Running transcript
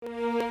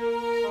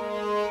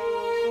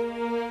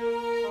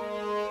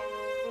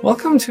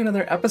Welcome to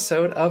another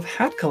episode of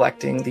Hat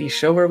Collecting, the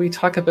show where we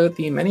talk about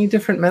the many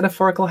different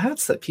metaphorical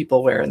hats that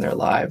people wear in their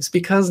lives,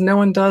 because no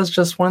one does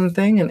just one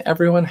thing and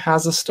everyone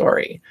has a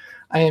story.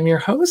 I am your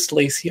host,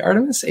 Lacey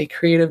Artemis, a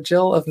creative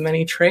Jill of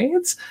many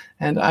trades,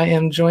 and I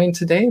am joined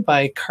today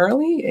by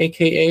Carly,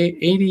 aka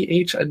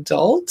ADH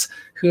Adult,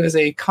 who is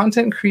a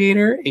content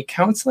creator, a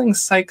counseling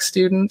psych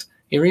student,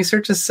 a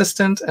research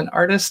assistant, an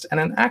artist, and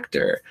an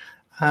actor.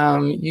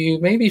 You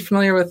may be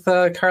familiar with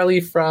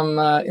Carly from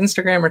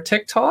Instagram or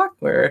TikTok,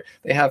 where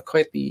they have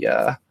quite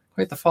the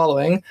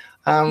following.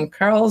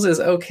 Carl's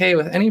is okay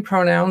with any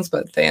pronouns,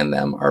 but they and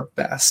them are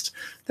best.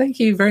 Thank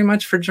you very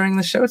much for joining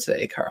the show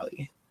today,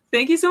 Carly.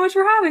 Thank you so much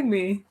for having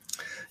me.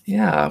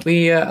 Yeah,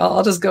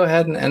 I'll just go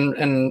ahead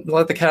and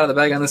let the cat out of the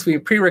bag on this. We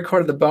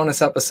pre-recorded the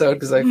bonus episode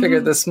because I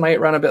figured this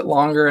might run a bit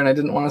longer, and I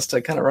didn't want us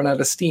to kind of run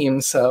out of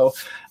steam. So,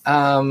 so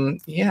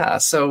I'm gonna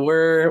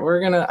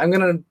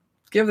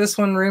give this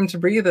one room to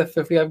breathe.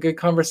 If we have good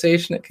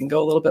conversation, it can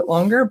go a little bit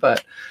longer.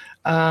 But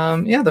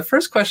the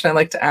first question I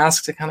like to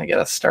ask to kind of get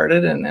us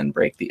started and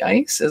break the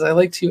ice is I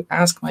like to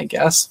ask my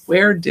guests,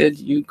 where did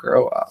you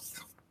grow up?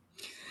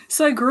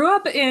 So I grew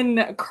up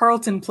in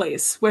Carleton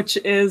Place, which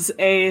is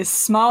a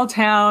small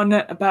town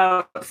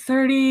about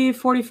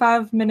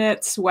 45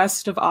 minutes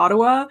west of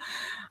Ottawa.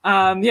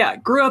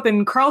 Grew up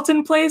in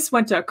Carleton Place,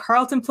 went to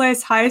Carleton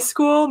Place High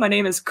School. My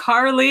name is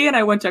Carly, and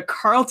I went to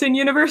Carleton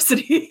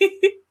University.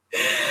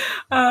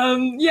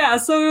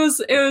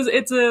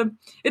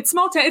 It's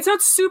small town. It's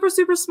not super,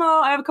 super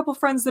small. I have a couple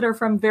friends that are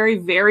from very,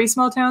 very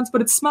small towns,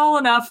 but it's small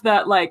enough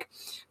that like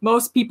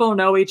most people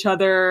know each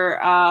other,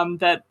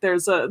 that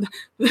there's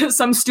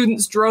some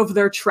students drove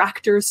their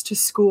tractors to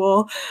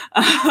school.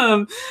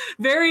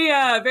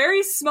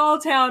 Very small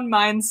town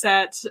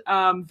mindset,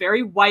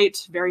 very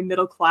white, very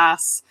middle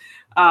class.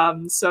 A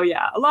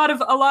lot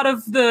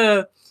of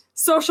the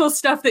social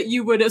stuff that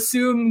you would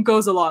assume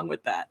goes along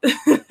with that.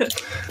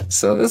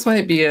 So this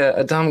might be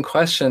a dumb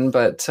question,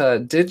 but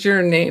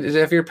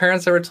have your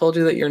parents ever told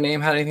you that your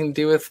name had anything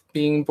to do with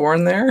being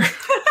born there?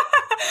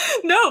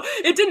 No,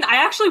 it didn't. I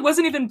actually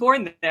wasn't even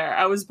born there.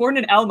 I was born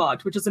in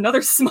Elmont, which is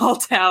another small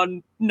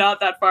town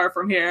not that far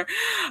from here.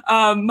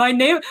 I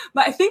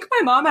think my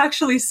mom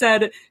actually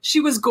said she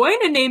was going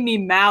to name me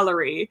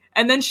Mallory,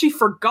 and then she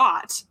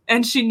forgot,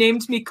 and she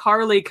named me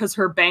Carly because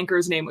her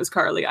banker's name was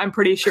Carly, I'm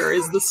pretty sure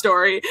is the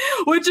story,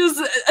 which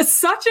is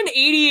such an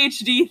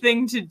ADHD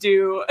thing to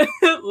do,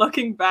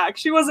 looking back.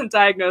 She wasn't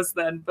diagnosed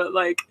then, but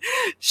like,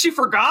 she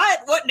forgot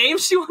what name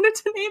she wanted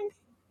to name me.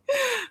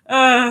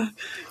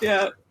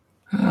 Yeah.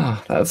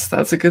 Oh,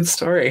 that's a good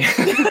story.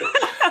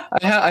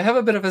 I have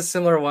a bit of a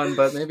similar one,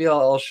 but maybe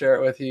I'll share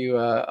it with you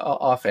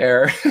off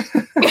air.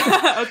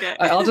 Okay.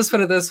 I'll just put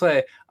it this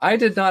way. I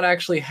did not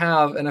actually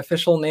have an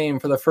official name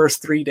for the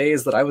first 3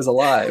 days that I was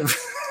alive.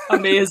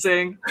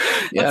 Amazing.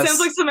 Yes. That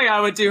sounds like something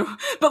I would do,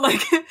 but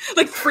like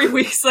 3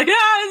 weeks, I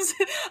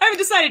haven't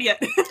decided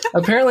yet.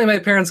 Apparently my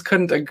parents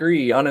couldn't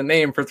agree on a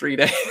name for 3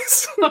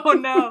 days. Oh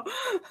no.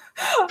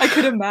 I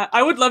could imagine.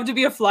 I would love to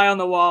be a fly on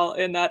the wall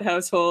in that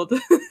household.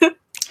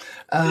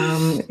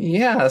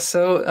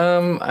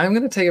 So I'm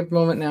going to take a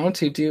moment now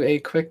to do a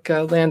quick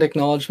land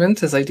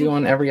acknowledgement, as I do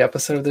on every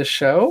episode of this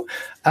show.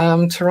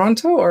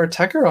 Toronto, or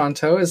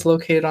Tekaronto, is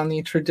located on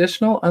the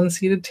traditional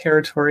unceded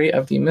territory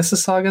of the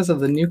Mississaugas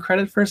of the New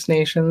Credit First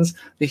Nations,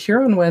 the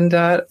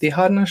Huron-Wendat, the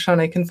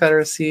Haudenosaunee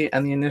Confederacy,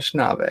 and the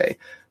Anishinaabe.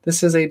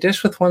 This is a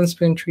dish with one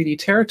spoon treaty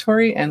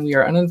territory, and we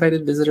are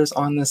uninvited visitors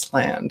on this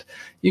land.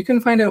 You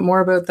can find out more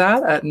about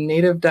that at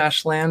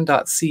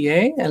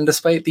native-land.ca, and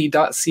despite the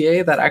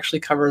 .ca, that actually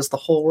covers the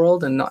whole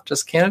world and not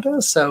just Canada,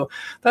 so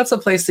that's a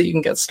place that you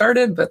can get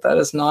started, but that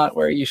is not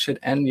where you should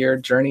end your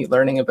journey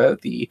learning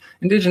about the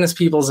Indigenous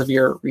peoples of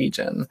your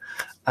region.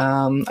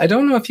 I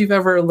don't know if you've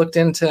ever looked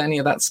into any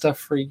of that stuff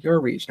for your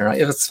region, right?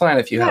 If it's fine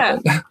if you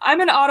haven't.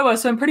 I'm in Ottawa,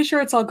 so I'm pretty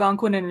sure it's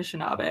Algonquin and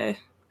Anishinaabe.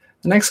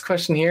 The next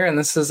question here, and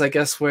this is, I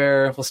guess,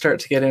 where we'll start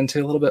to get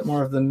into a little bit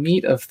more of the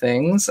meat of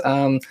things.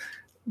 In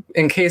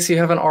case you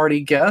haven't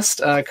already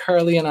guessed,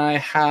 Carly and I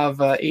have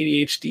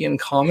ADHD in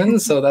common,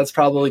 so that's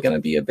probably going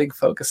to be a big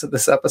focus of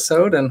this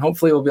episode, and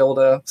hopefully we'll be able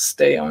to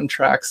stay on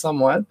track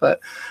somewhat. But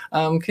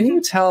can you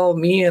tell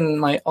me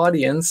and my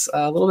audience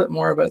a little bit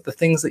more about the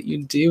things that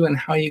you do and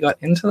how you got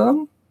into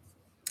them?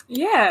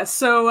 Yeah,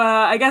 so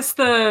I guess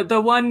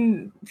the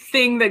one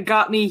thing that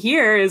got me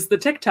here is the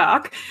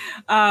TikTok.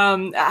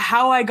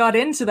 How I got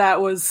into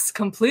that was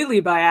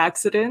completely by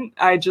accident.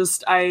 I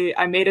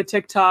made a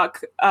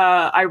TikTok,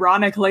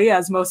 ironically,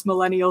 as most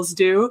millennials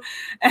do,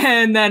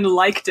 and then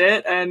liked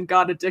it and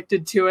got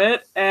addicted to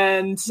it,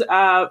 and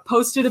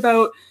posted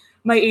about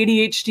my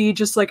ADHD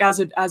just like as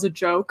a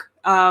joke.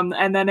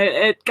 And then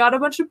it got a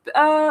bunch of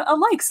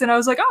likes, and I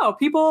was like, oh,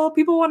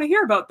 people want to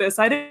hear about this.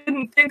 I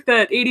didn't think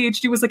that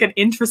ADHD was like an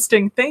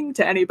interesting thing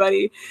to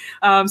anybody.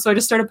 So I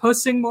just started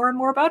posting more and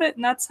more about it,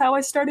 and that's how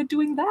I started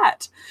doing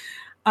that.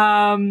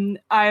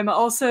 I'm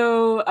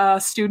also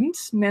a student,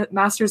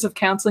 Masters of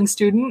Counseling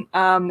student.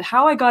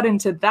 How I got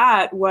into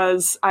that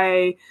was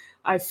I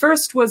I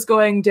first was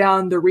going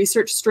down the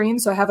research stream.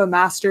 So I have a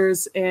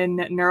master's in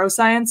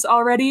neuroscience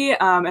already.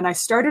 And I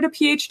started a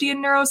PhD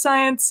in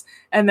neuroscience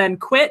and then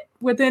quit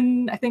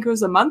within, I think it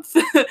was a month,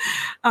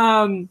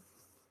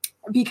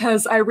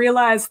 because I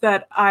realized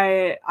that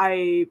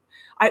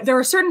there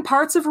are certain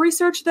parts of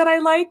research that I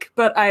like,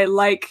 but I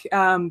like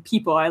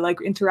people. I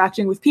like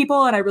interacting with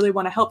people, and I really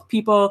want to help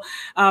people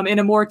in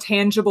a more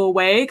tangible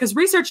way, because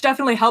research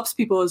definitely helps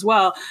people as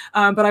well.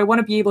 But I want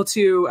to be able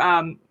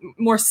to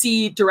more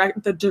see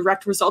the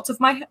direct results of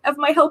my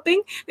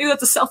helping. Maybe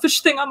that's a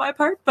selfish thing on my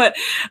part, but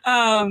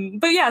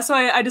yeah. So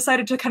I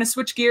decided to kind of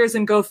switch gears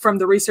and go from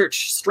the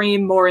research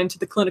stream more into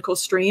the clinical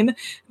stream.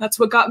 That's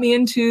what got me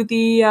into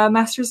the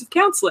Masters of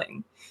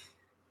Counseling.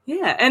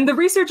 Yeah, and the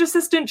research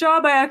assistant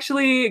job I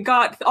actually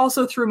got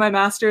also through my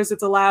master's.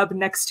 It's a lab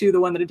next to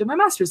the one that I did my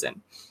master's in.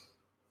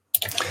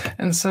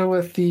 And so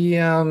with the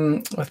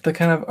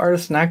kind of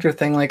artist and actor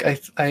thing, like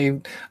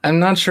I'm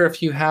not sure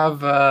if you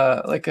have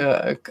like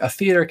a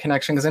theater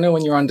connection, because I know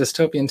when you were on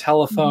Dystopian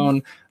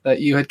Telephone that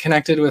you had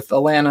connected with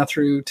Alana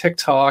through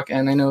TikTok,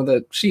 and I know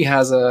that she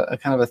has a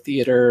kind of a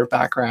theater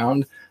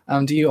background.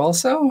 Do you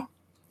also?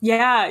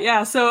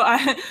 Yeah. So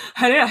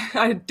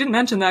I didn't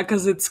mention that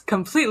because it's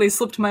completely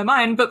slipped my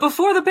mind. But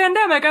before the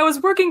pandemic, I was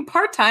working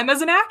part-time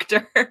as an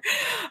actor.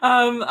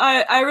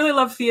 I really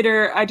love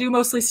theater. I do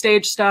mostly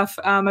stage stuff.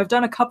 I've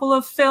done a couple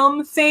of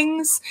film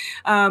things,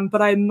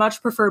 but I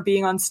much prefer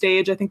being on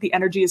stage. I think the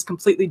energy is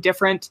completely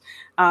different.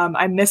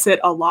 I miss it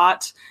a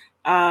lot.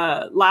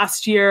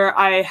 Last year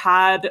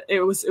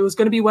it was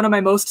going to be one of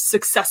my most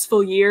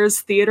successful years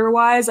theater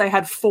wise. I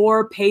had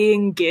 4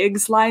 paying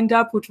gigs lined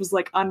up, which was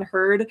like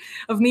unheard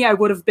of me. I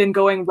would have been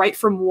going right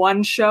from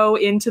one show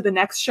into the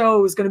next show.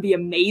 It was going to be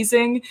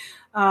amazing.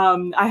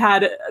 I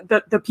had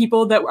the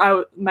people that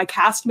my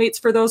castmates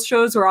for those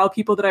shows were all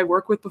people that I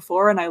worked with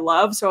before and I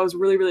love. So I was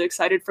really, really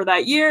excited for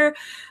that year.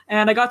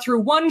 And I got through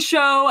one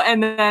show,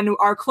 and then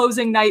our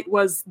closing night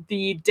was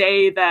the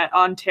day that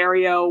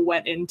Ontario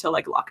went into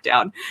like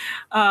lockdown.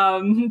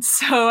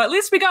 So at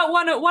least we got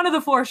one of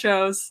the 4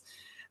 shows.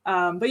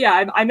 But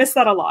yeah, I miss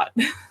that a lot.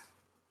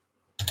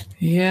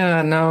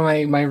 Yeah, no,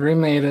 my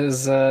roommate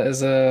is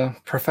a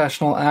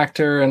professional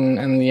actor,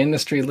 and the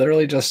industry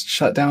literally just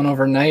shut down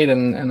overnight,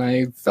 and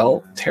I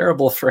felt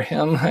terrible for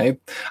him. I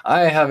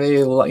have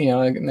a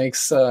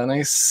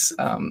nice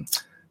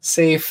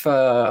safe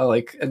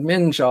like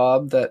admin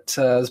job that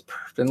has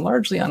been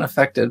largely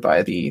unaffected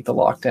by the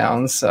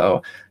lockdown,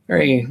 so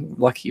very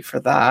lucky for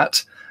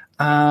that.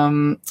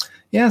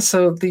 Yeah,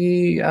 so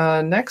the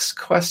next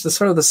question,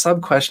 sort of the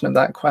sub question of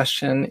that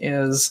question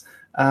is.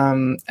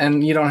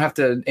 And you don't have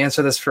to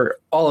answer this for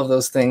all of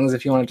those things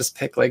if you want to just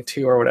pick like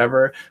 2 or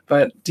whatever,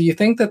 but do you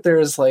think that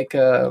there's like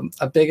a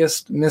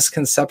biggest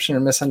misconception or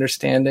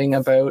misunderstanding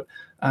about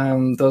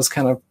those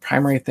kind of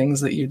primary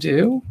things that you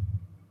do?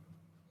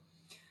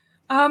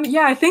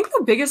 Yeah, I think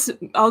the biggest,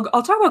 I'll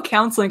talk about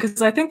counseling,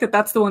 because I think that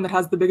that's the one that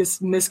has the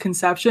biggest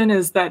misconception,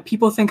 is that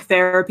people think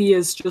therapy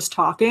is just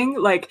talking,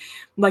 like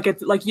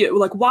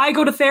why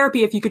go to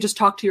therapy if you could just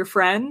talk to your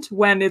friend,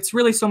 when it's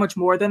really so much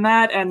more than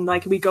that. And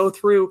like we go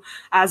through,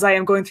 as I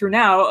am going through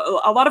now,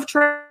 a lot of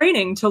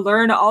training to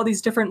learn all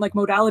these different like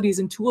modalities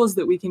and tools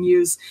that we can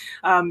use.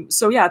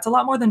 So yeah, it's a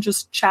lot more than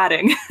just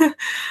chatting,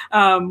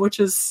 which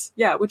is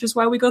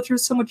why we go through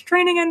so much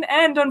training,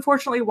 and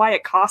unfortunately why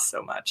it costs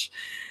so much.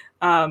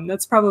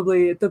 That's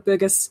probably the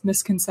biggest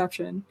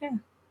misconception.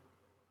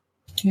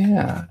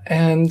 Yeah.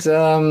 And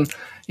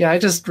I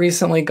just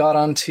recently got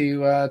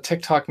onto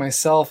TikTok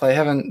myself. I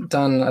haven't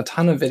done a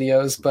ton of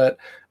videos, but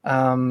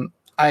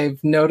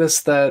I've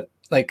noticed that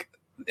like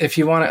if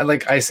you want to,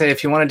 like I say,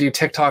 if you want to do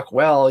TikTok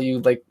well,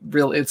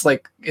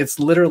 it's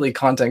literally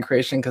content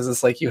creation, because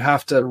it's like you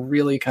have to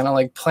really kind of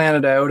like plan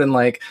it out and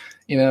like,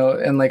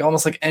 and like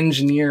almost like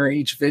engineer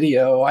each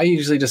video. I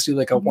usually just do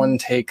like a one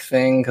take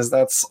thing, because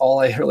that's all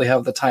I really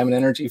have the time and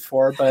energy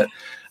for. But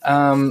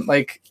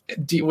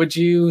would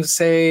you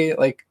say,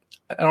 like,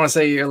 I don't want to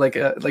say you're like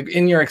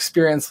in your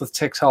experience with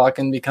TikTok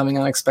and becoming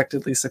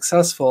unexpectedly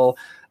successful,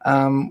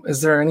 is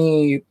there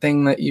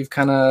anything that you've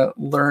kind of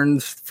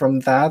learned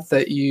from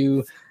that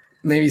you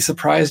maybe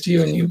surprised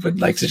you and you would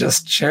like to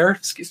just share?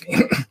 Excuse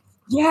me.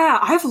 Yeah,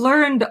 I've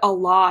learned a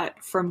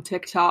lot from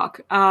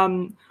TikTok.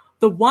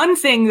 The one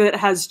thing that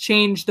has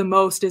changed the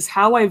most is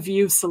how I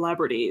view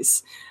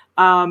celebrities.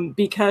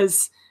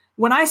 Because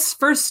when I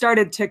first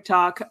started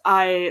TikTok,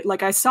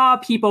 I saw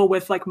people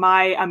with like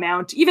my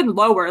amount, even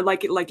lower,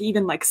 like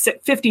even like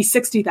 50,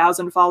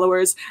 60,000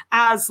 followers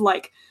as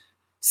like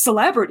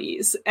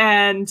celebrities.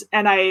 And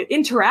I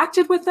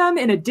interacted with them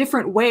in a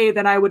different way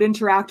than I would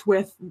interact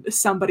with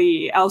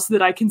somebody else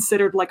that I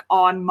considered like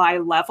on my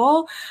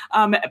level.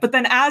 But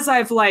then as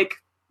I've like,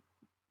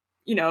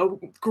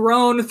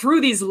 grown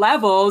through these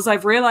levels,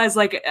 I've realized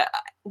like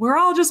we're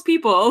all just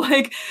people,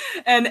 like,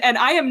 and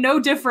I am no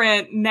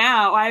different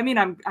now. I mean,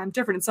 I'm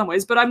different in some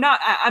ways, but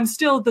I'm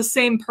still the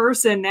same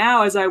person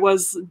now as I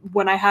was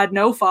when I had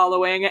no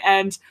following.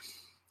 And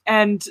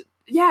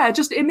yeah,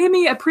 it made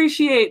me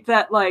appreciate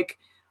that, like,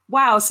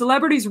 wow,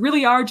 celebrities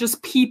really are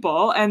just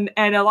people, and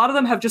a lot of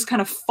them have just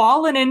kind of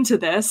fallen into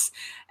this.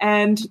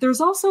 And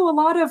there's also a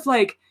lot of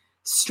like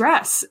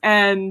stress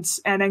and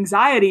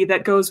anxiety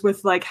that goes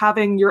with like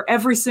having your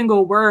every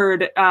single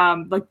word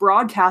like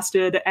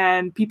broadcasted,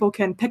 and people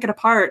can pick it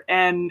apart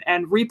and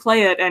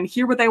replay it and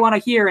hear what they want to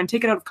hear and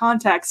take it out of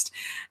context.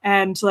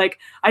 And like,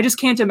 I just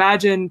can't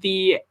imagine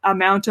the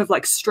amount of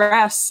like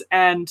stress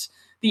and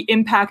the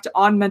impact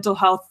on mental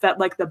health that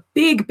like the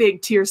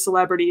big tier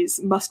celebrities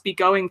must be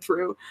going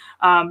through.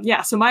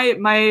 So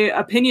my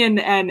opinion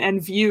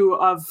and view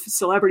of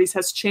celebrities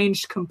has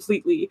changed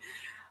completely.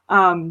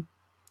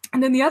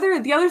 And then the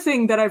other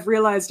thing that I've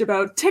realized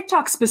about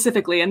TikTok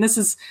specifically, and this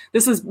is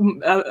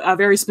a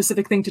very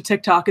specific thing to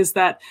TikTok, is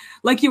that,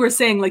 like you were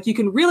saying, like you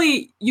can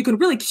really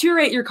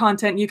curate your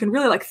content. You can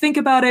really like think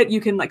about it.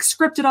 You can like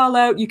script it all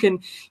out. You can,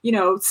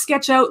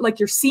 sketch out like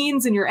your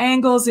scenes and your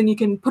angles, and you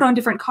can put on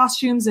different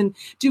costumes and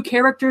do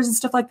characters and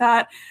stuff like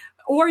that.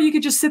 Or you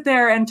could just sit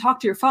there and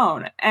talk to your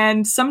phone.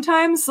 And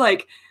sometimes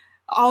like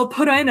I'll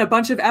put in a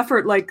bunch of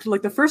effort, like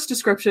the first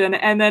description,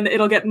 and then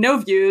it'll get no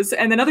views.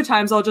 And then other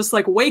times I'll just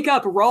like wake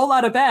up, roll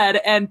out of bed,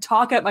 and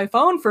talk at my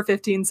phone for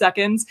 15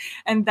 seconds,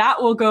 and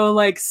that will go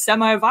like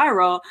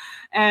semi-viral.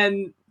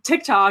 And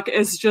TikTok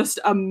is just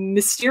a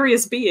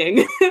mysterious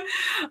being.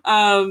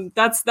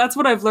 That's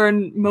what I've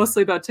learned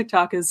mostly about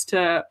TikTok, is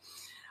to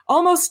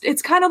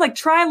it's kind of like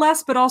try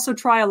less, but also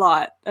try a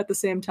lot at the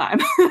same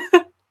time.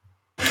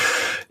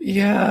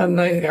 Yeah,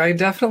 and I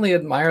definitely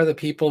admire the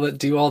people that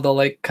do all the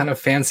like kind of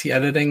fancy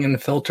editing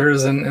and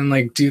filters and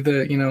like do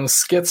the,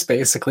 skits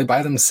basically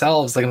by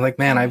themselves. Like, I'm like,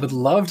 man, I would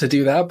love to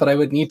do that, but I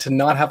would need to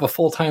not have a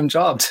full-time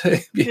job to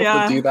be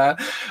able to do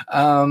that.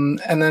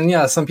 And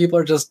then, some people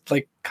are just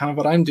like kind of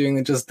what I'm doing.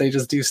 They just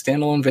do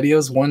standalone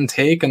videos, one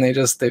take, and they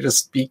just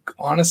speak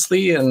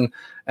honestly, and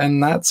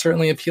that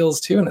certainly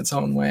appeals too in its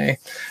own way.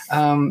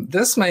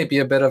 This might be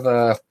a bit of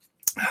a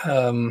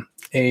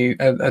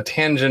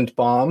tangent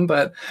bomb,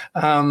 but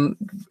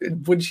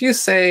would you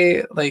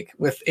say, like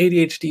with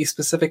ADHD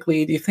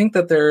specifically, do you think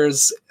that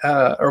there's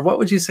or what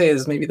would you say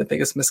is maybe the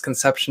biggest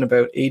misconception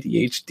about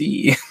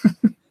ADHD?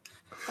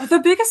 The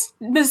biggest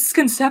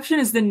misconception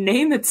is the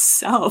name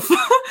itself.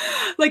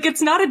 Like,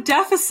 it's not a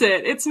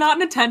deficit. It's not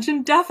an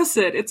attention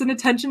deficit. It's an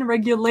attention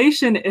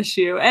regulation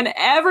issue. And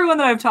everyone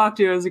that I've talked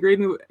to has agreed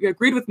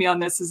with me on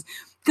this, is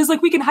because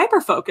like we can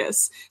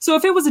hyperfocus. So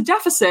if it was a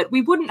deficit,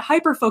 we wouldn't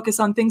hyperfocus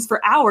on things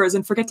for hours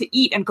and forget to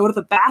eat and go to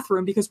the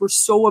bathroom because we're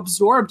so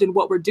absorbed in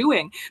what we're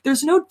doing.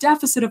 There's no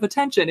deficit of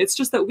attention. It's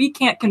just that we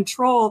can't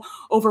control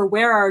over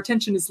where our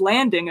attention is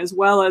landing as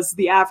well as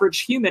the average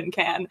human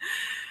can.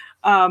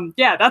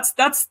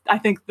 That's I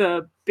think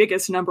the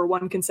biggest number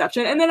one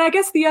conception. And then I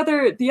guess the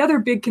other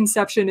big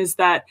conception is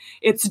that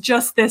it's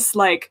just this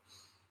like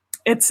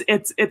it's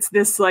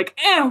this like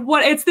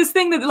it's this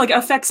thing that like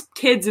affects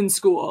kids in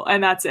school,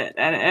 and that's it,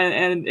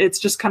 and it's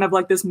just kind of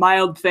like this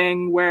mild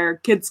thing where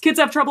kids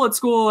have trouble at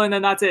school, and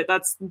then that's it.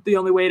 That's the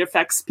only way it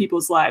affects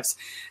people's lives,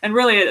 and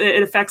really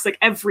it affects like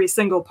every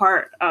single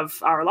part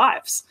of our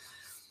lives.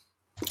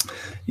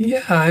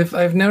 Yeah,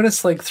 I've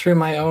noticed like through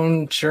my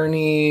own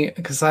journey,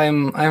 because I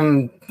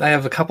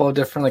have a couple of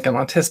different, like I'm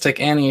autistic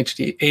and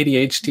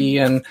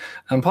ADHD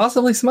and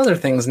possibly some other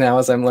things now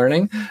as I'm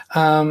learning.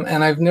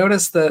 And I've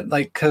noticed that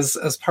like, because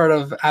as part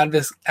of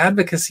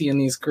advocacy in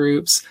these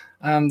groups,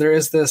 there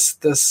is this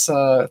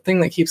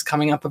thing that keeps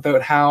coming up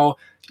about how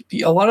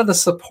a lot of the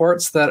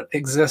supports that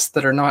exist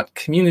that are not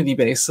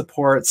community-based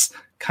supports,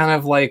 kind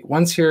of like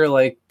once you're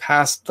like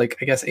past like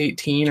I guess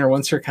 18, or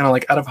once you're kind of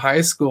like out of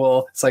high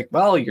school, it's like,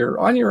 well, you're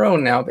on your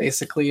own now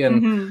basically,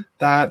 and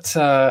that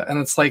and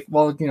it's like,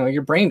 well,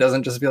 your brain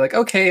doesn't just be like,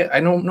 okay, I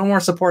know no more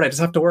support, I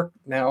just have to work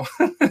now.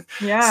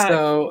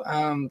 So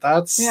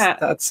that's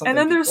something. And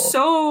then there's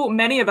so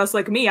many of us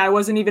like me. I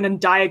wasn't even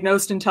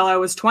diagnosed until I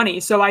was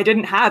 20, so I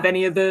didn't have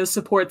any of the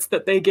supports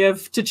that they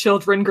give to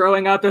children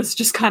growing up. It's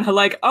just kind of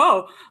like,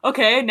 oh,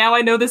 okay, now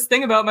I know this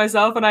thing about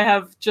myself, and I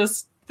have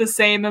just the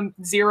same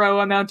zero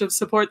amount of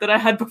support that I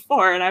had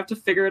before, and I have to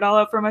figure it all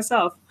out for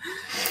myself.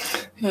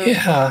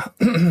 Yeah.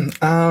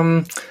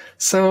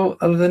 So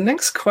the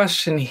next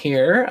question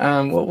here,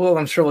 well,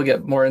 I'm sure we'll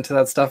get more into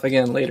that stuff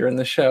again later in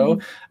the show.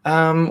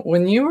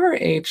 When you were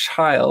a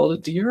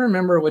child, do you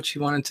remember what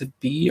you wanted to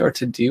be or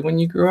to do when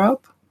you grew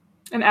up?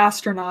 An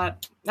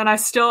astronaut. And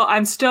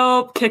I'm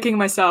still kicking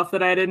myself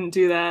that I didn't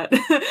do that.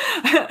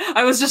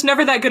 I was just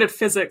never that good at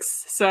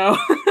physics, so...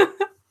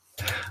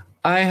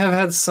 I have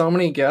had so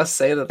many guests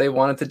say that they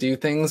wanted to do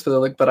things, but they're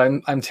like, but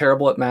I'm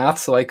terrible at math,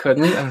 so I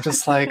couldn't. I'm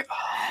just like,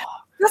 oh.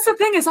 That's the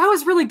thing, is I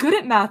was really good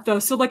at math though.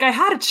 So like I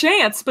had a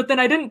chance, but then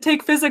I didn't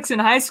take physics in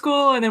high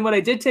school. And then when I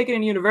did take it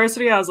in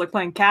university, I was like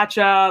playing catch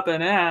up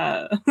and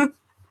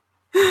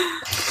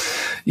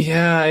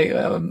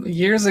Yeah,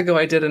 years ago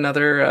I did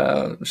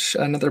another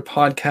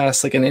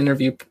podcast, like an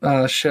interview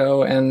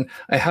show, and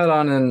I had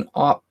on an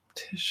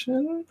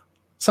optician.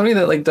 somebody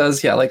that like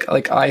does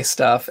like eye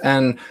stuff,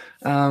 and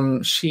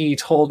she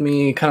told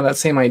me kind of that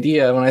same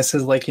idea when I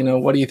said like,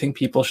 what do you think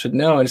people should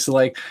know? And she's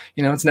like,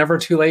 it's never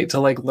too late to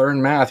like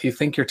learn math. You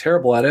think you're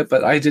terrible at it,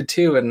 but I did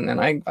too, and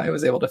I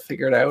was able to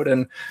figure it out.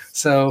 And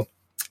so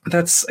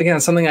that's again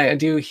something I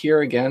do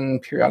hear again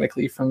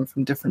periodically from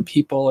different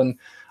people. And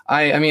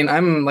I mean,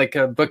 I'm like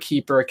a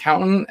bookkeeper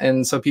accountant,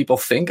 and so people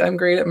think I'm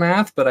great at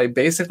math, but I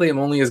basically am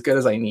only as good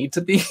as I need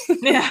to be.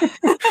 Yeah.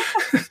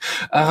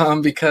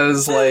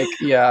 Because like,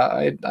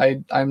 yeah,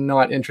 I'm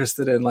not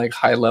interested in like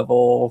high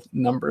level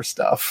number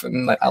stuff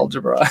and like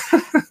algebra.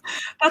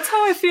 That's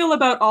how I feel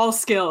about all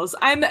skills.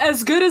 I'm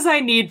as good as I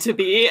need to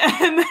be.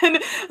 And then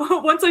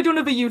once I don't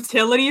have a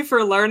utility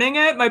for learning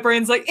it, my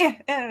brain's like,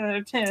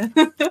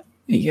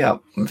 Yeah,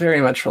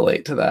 very much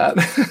relate to that.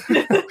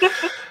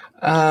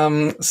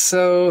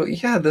 So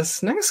yeah,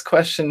 this next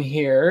question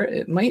here,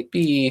 it might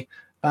be,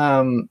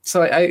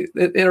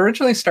 it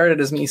originally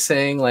started as me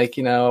saying like,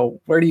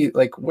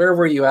 where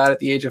were you at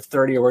the age of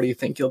 30, or where do you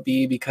think you'll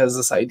be?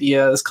 Because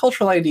this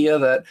cultural idea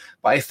that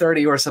by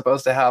 30, we're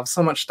supposed to have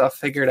so much stuff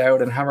figured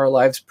out and have our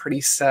lives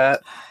pretty set.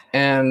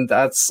 And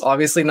that's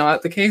obviously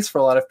not the case for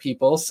a lot of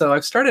people. So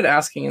I've started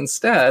asking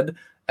instead,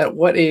 at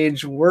what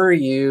age were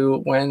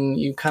you when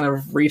you kind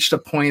of reached a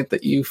point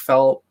that you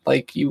felt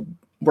like you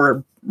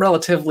were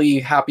relatively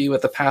happy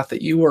with the path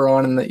that you were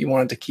on and that you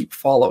wanted to keep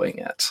following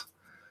it?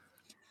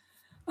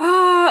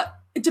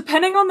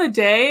 Depending on the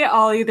day,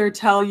 I'll either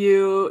tell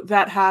you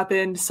that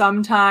happened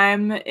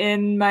sometime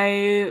in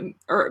my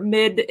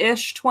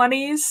mid-ish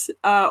 20s,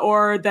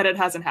 or that it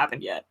hasn't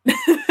happened yet.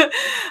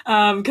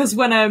 Because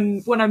when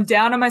I'm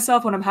down on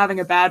myself, when I'm having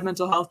a bad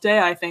mental health day,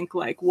 I think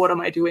like, what am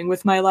I doing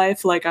with my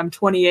life? Like, I'm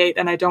 28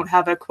 and I don't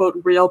have a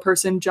quote real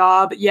person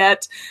job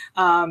yet.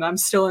 I'm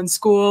still in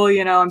school,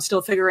 I'm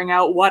still figuring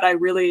out what I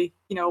really,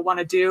 want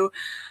to do.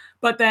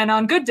 But then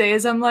on good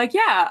days, I'm like,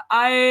 yeah,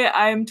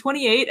 I'm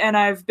 28 and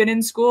I've been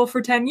in school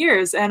for 10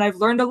 years and I've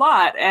learned a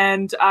lot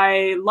and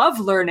I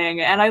love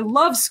learning and I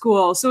love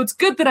school. So it's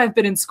good that I've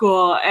been in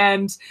school,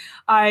 and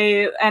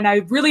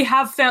I really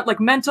have found like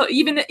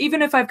even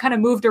if I've kind of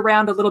moved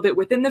around a little bit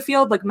within the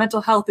field, like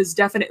mental health is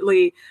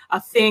definitely a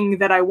thing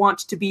that I want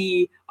to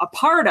be a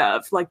part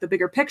of, like the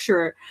bigger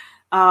picture.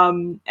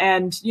 And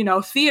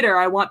theater,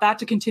 I want that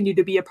to continue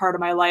to be a part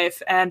of my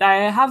life. And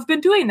I have been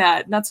doing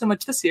that, not so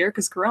much this year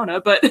because Corona,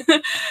 but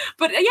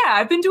yeah,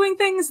 I've been doing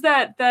things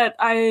that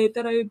I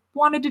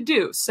wanted to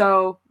do.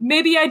 So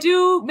maybe I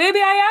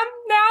am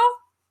now,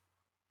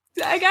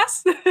 I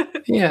guess.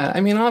 Yeah,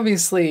 I mean,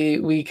 obviously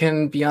we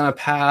can be on a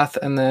path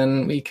and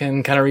then we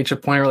can kind of reach a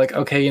point where like,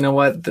 okay, you know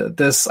what,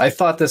 I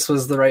thought this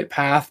was the right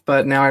path,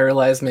 but now I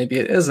realize maybe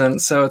it isn't.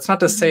 So it's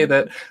not to say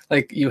that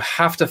like you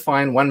have to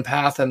find one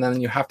path and then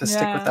you have to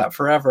stick with that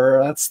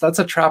forever. That's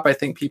a trap I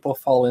think people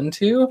fall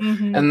into.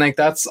 And like,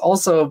 that's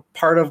also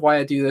part of why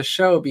I do this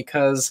show,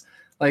 because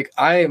like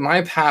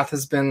my path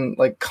has been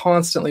like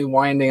constantly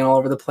winding all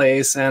over the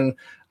place. And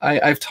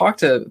I've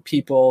talked to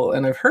people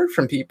and I've heard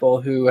from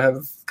people who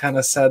have kind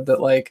of said that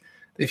like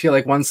they feel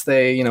like once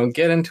they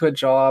get into a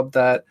job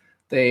that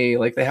they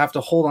have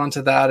to hold on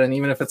to that, and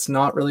even if it's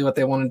not really what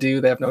they want to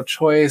do, they have no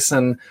choice,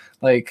 and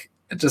like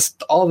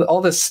just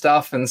all this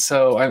stuff. And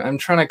so I'm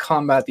trying to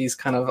combat these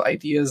kind of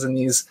ideas and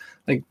these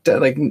like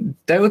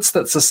doubts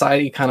that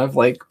society kind of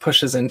like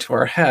pushes into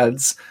our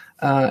heads,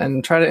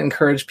 and try to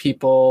encourage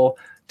people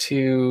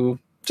to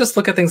just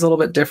look at things a little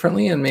bit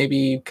differently and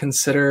maybe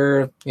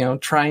consider,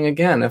 trying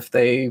again if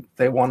they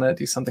want to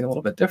do something a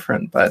little bit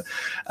different. But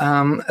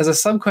as a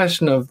sub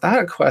question of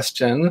that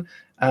question,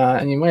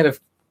 and you might have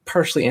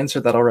partially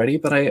answered that already,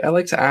 but I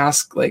like to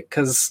ask, like,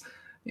 because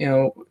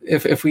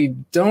if we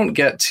don't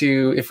get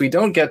to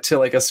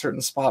like a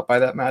certain spot by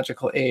that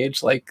magical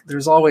age, like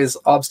there's always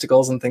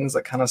obstacles and things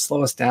that kind of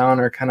slow us down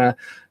or kind of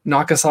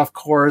knock us off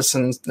course,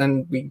 and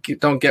then we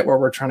don't get where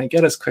we're trying to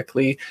get as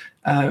quickly.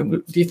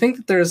 Do you think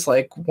that there's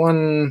like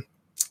one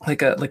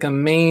like a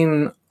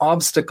main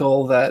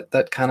obstacle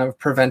that kind of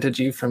prevented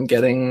you from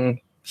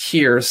getting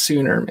here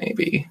sooner,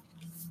 maybe?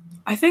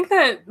 I think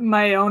that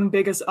my own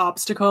biggest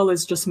obstacle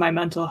is just my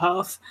mental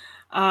health.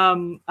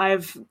 And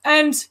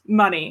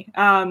money.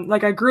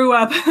 Like I grew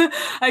up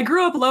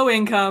low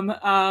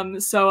income.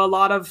 So a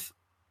lot of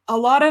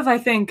I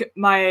think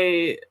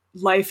my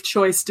life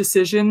choice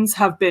decisions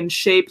have been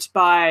shaped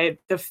by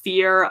the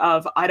fear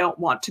of, I don't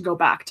want to go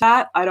back to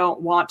that. I don't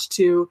want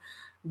to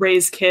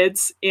raise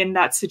kids in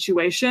that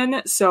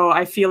situation. So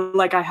I feel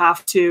like I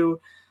have to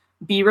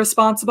be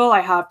responsible.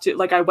 I have to,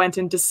 like, I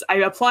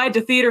applied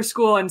to theater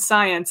school and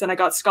science and I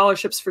got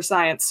scholarships for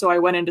science. So I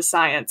went into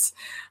science.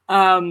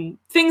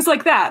 Things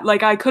like that.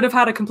 Like I could have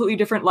had a completely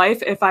different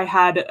life if I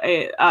had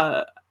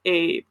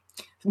a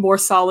more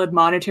solid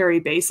monetary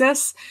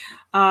basis.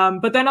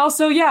 But then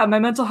also, yeah, my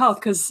mental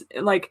health, because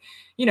like,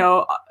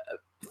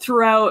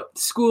 throughout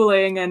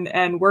schooling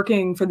and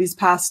working for these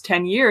past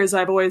 10 years,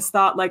 I've always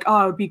thought like,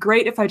 oh, it would be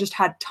great if I just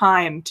had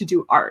time to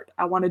do art.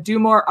 I want to do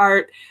more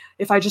art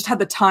if I just had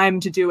the time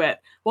to do it.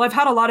 Well, I've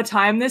had a lot of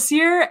time this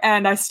year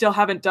and I still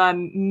haven't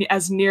done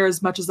as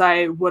much as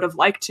I would have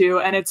liked to.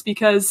 And it's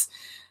because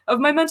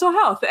my mental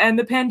health. And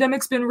the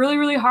pandemic's been really,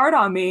 really hard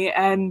on me.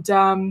 And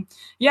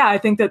yeah, I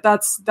think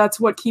that's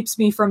what keeps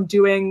me from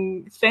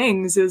doing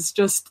things, is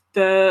just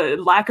the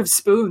lack of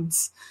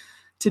spoons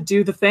to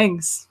do the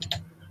things.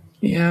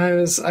 Yeah, I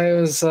was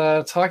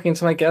talking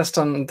to my guest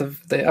on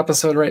the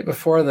episode right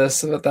before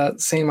this about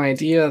that same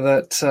idea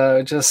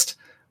that just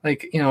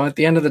like, at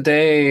the end of the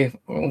day,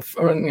 or,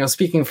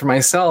 speaking for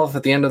myself,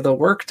 at the end of the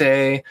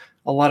workday,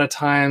 a lot of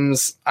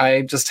times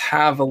I just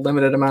have a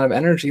limited amount of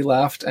energy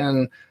left.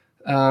 And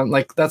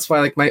like, that's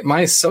why like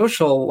my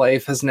social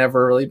life has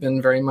never really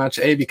been very much,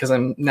 because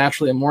I'm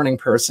naturally a morning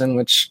person,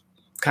 which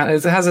kind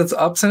of, it has its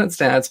ups and its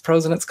downs, its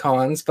pros and its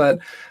cons. But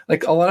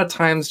like a lot of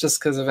times,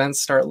 just because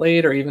events start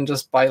late, or even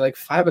just by like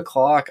 5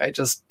 o'clock, I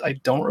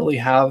don't really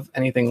have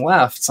anything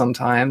left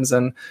sometimes.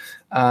 And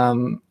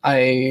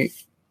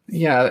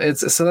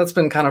it's so that's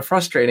been kind of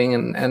frustrating,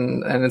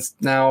 and it's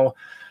now,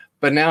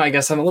 but now I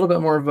guess I'm a little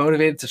bit more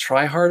motivated to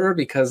try harder,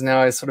 because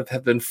now I sort of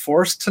have been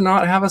forced to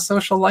not have a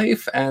social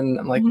life, and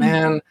I'm like,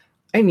 man,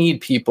 I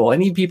need people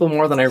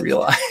more than I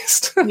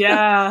realized.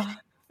 Yeah.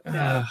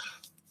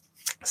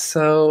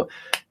 So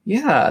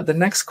yeah, the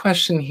next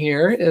question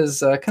here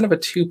is kind of a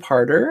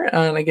two-parter,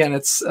 and again,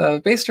 it's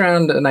based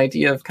around an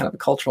idea of kind of a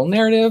cultural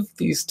narrative.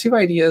 These two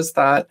ideas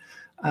that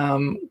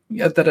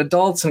that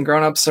adults and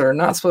grown-ups are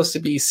not supposed to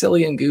be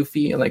silly and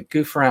goofy and like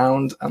goof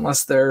around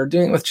unless they're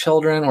doing it with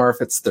children or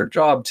if it's their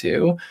job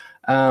to.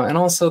 And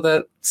also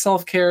that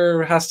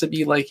self-care has to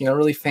be like,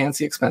 really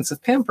fancy,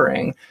 expensive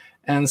pampering.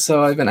 And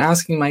so I've been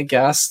asking my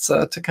guests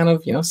to kind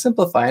of,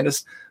 simplify and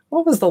just,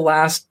 what was the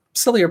last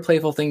silly or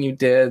playful thing you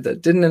did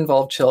that didn't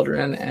involve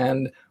children?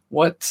 And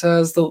what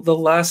is the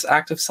last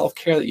act of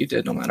self-care that you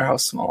did, no matter how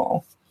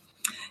small?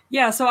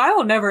 Yeah, so I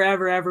will never,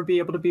 ever, ever be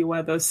able to be one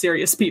of those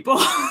serious people.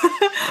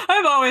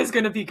 I'm always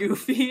going to be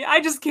goofy.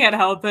 I just can't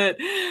help it.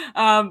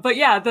 But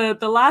yeah,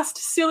 the last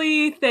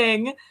silly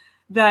thing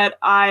that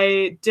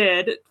I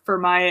did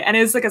and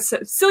it was like a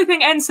silly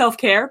thing and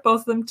self-care,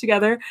 both of them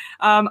together.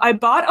 I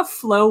bought a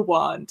flow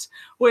wand,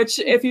 which,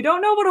 if you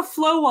don't know what a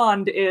flow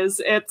wand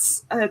is,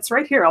 it's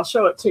right here. I'll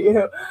show it to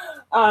you.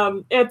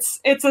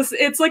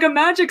 It's like a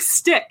magic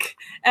stick,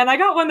 and I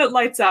got one that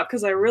lights up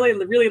because I really,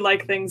 really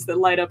like things that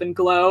light up and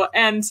glow.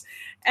 And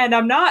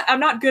I'm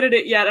not good at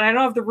it yet, and I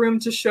don't have the room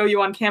to show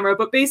you on camera.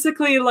 But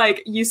basically,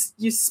 like you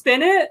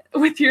spin it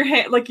with your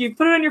hand, like you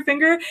put it on your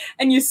finger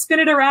and you spin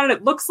it around, and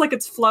it looks like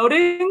it's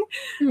floating.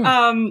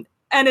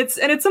 And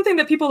it's something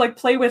that people like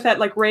play with at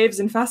like raves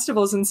and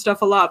festivals and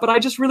stuff a lot. But I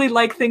just really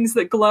like things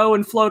that glow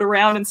and float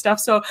around and stuff.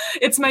 So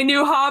it's my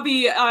new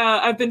hobby.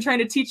 I've been trying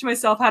to teach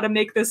myself how to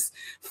make this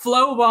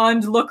flow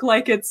wand look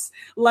like it's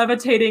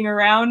levitating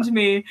around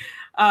me.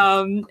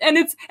 And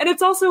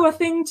it's also a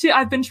thing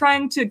I've been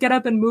trying to get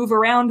up and move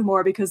around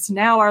more, because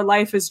now our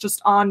life is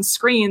just on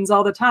screens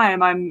all the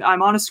time. I'm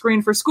on a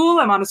screen for school.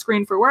 I'm on a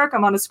screen for work.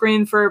 I'm on a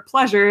screen for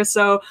pleasure.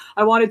 So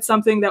I wanted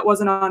something that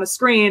wasn't on a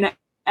screen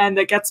and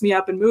that gets me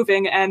up and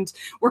moving and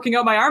working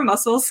out my arm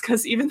muscles,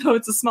 because even though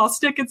it's a small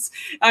stick,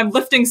 I'm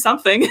lifting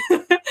something.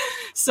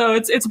 So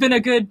it's been a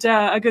good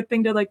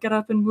thing to like get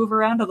up and move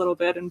around a little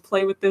bit and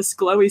play with this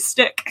glowy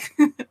stick.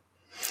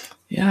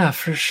 Yeah,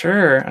 for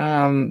sure.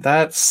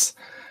 That's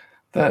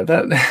I'm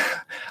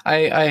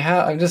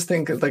just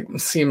thinking, like,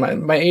 see, my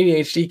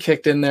ADHD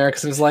kicked in there,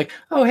 because it was like,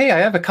 oh hey, I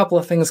have a couple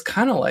of things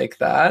kind of like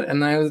that,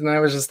 and I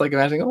was just like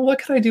imagining, oh, what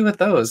could I do with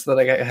those that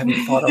I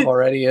hadn't thought of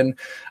already? And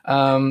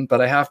but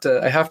I have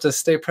to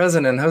stay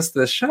present and host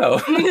this show.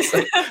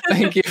 So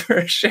thank you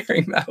for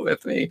sharing that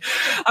with me.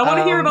 I want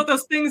to hear about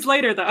those things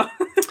later, though.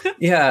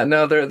 Yeah,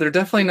 no, they're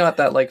definitely not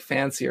that like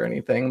fancy or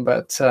anything,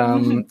 but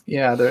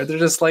yeah, they're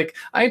just like,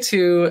 I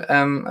too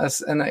and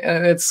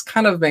it's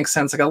kind of makes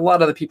sense. Like, a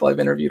lot of the people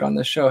I've interviewed on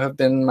this show have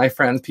been my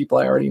friends, people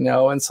I already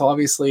know, and so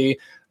obviously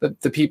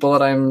the people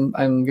that I'm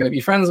going to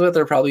be friends with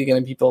are probably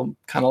going to be people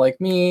kind of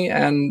like me.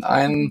 And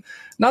I'm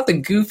not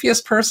the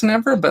goofiest person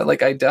ever, but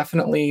like I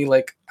definitely,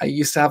 like, I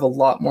used to have a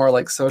lot more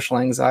like social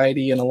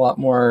anxiety, and a lot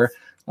more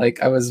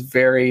like I was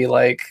very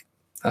like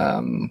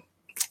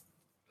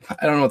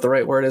I don't know what the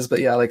right word is, but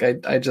yeah, like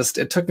I just,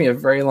 it took me a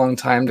very long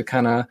time to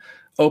kind of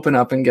open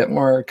up and get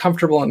more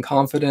comfortable and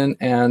confident.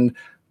 And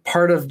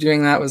part of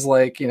doing that was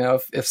like,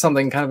 if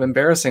something kind of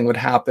embarrassing would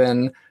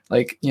happen,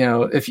 like,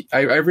 if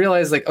I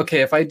realized, like, okay,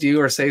 if I do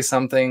or say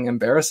something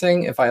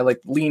embarrassing, if I like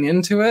lean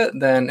into it,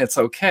 then it's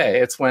okay.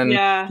 It's when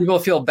people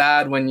feel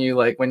bad when you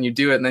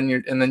do it, and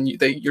then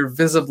you're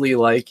visibly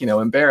like,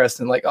 embarrassed,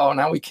 and like, oh,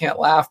 now we can't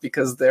laugh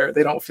because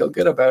they don't feel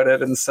good about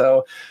it. And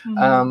so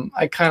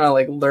I kind of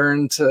like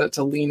learned to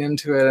lean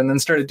into it, and then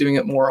started doing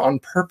it more on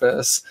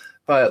purpose.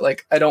 But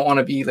like, I don't want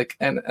to be like,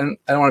 and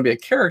I don't want to be a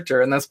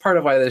character. And that's part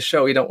of why this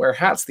show, we don't wear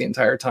hats the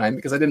entire time,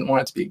 because I didn't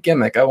want it to be a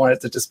gimmick. I wanted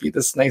it to just be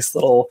this nice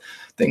little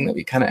thing that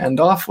we kind of end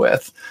off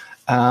with.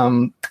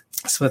 So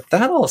with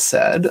that all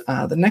said,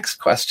 the next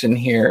question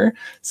here,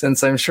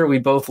 since I'm sure we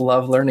both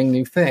love learning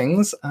new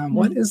things,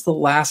 what is the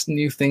last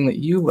new thing that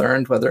you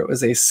learned, whether it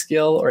was a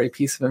skill or a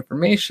piece of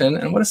information,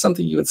 and what is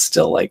something you would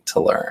still like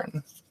to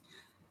learn?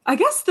 I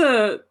guess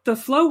the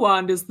flow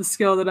wand is the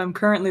skill that I'm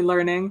currently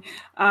learning.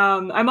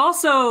 I'm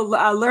also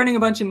learning a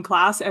bunch in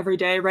class every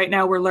day. Right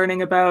now, we're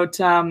learning about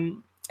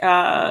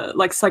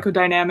like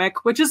psychodynamic,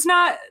 which is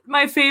not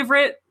my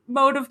favorite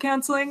mode of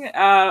counseling,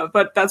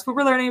 but that's what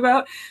we're learning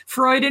about.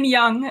 Freud and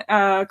Jung,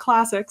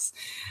 classics.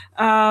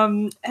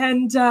 And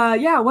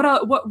yeah, what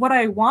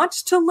I want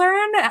to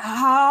learn,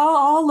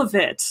 all of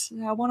it.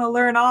 I want to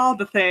learn all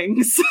the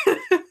things.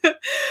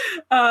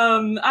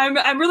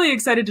 I'm really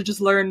excited to just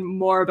learn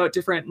more about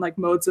different like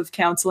modes of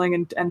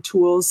counseling and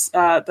tools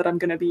that I'm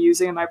going to be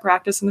using in my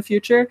practice in the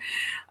future.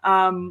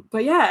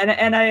 But yeah,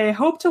 and I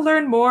hope to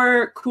learn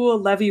more cool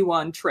Levy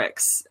wand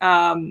tricks.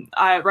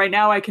 Right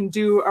now I can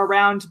do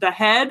around the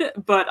head,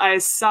 but I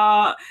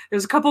saw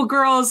there's a couple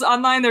girls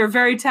online that are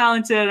very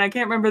talented, and I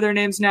can't remember their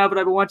names now, but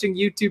I've been watching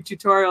YouTube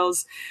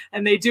tutorials,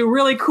 and they do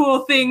really cool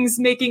things,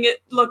 making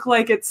it look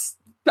like it's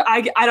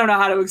I don't know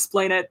how to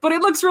explain it, but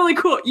it looks really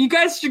cool. You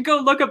guys should go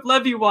look up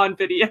Levy wand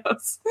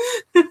videos.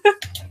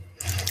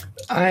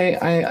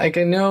 I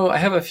know I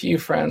have a few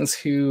friends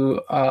who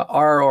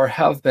are or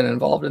have been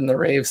involved in the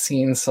rave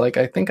scene. So like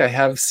I think I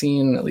have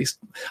seen at least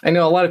I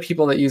know a lot of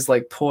people that use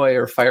like poi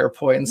or fire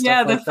poi and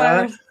stuff like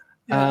that.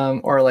 Yeah.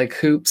 Or like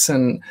hoops,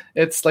 and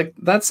it's like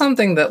that's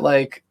something that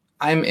like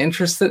I'm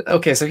interested.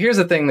 Okay, so here's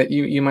the thing that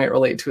you might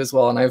relate to as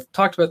well, and I've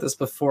talked about this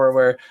before,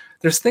 where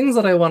there's things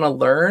that I want to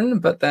learn,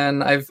 but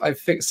then I've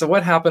fixed. So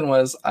what happened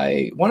was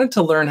I wanted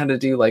to learn how to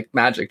do like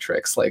magic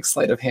tricks, like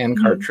sleight of hand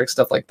card tricks,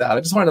 stuff like that. I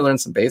just wanted to learn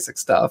some basic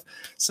stuff.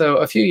 So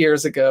a few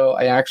years ago,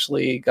 I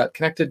actually got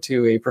connected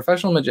to a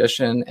professional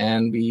magician,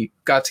 and we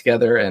got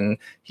together, and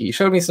he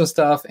showed me some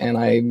stuff, and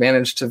I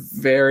managed to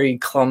very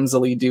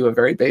clumsily do a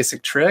very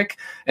basic trick.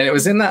 And it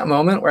was in that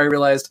moment where I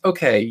realized,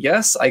 okay,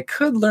 yes, I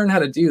could learn how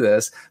to do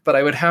this, but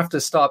I would have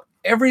to stop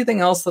everything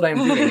else that I'm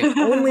doing,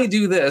 only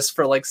do this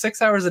for like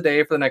 6 hours a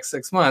day for the next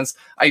 6 months.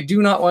 I do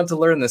not want to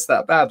learn this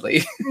that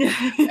badly.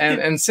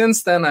 and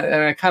since then,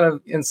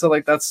 so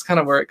like that's kind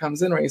of where it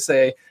comes in, where you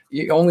say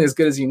you're only as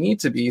good as you need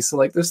to be. So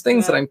like there's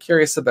things that I'm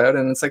curious about,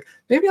 and it's like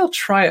maybe I'll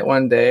try it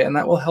one day, and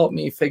that will help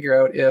me figure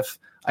out if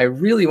I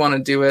really want to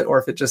do it or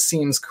if it just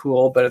seems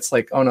cool. But it's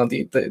like, oh no,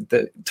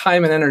 the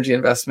time and energy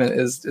investment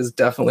is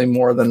definitely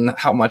more than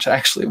how much I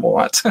actually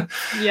want.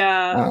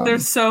 Yeah,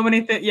 there's so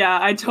many things. Yeah,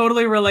 I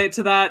totally relate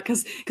to that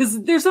because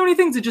there's so many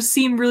things that just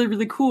seem really,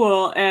 really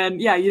cool.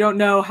 And yeah, you don't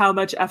know how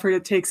much effort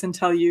it takes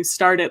until you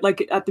start it.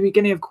 Like at the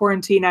beginning of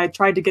quarantine, I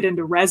tried to get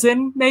into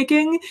resin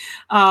making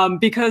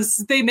because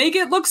they make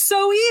it look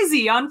so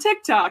easy on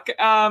TikTok.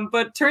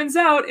 But turns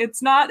out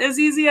it's not as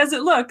easy as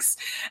it looks.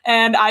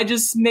 And I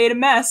just made a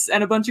mess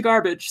and a bunch of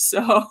garbage.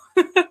 So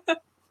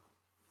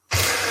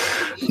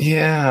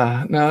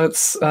yeah, no,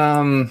 it's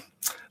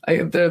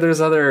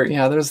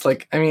there's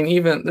like, I mean,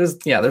 even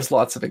there's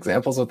lots of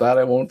examples of that.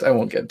 I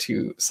won't get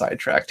too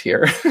sidetracked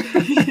here.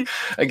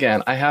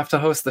 Again, I have to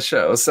host the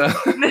show, so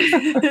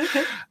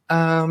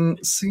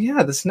so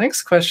yeah, this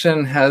next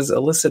question has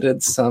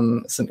elicited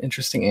some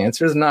interesting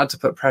answers. Not to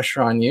put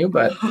pressure on you,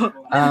 but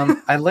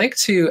I like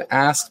to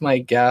ask my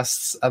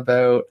guests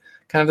about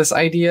kind of this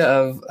idea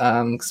of,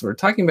 because we're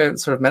talking about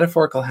sort of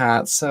metaphorical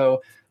hats.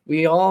 So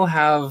we all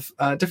have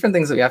different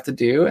things that we have to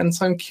do. And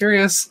so I'm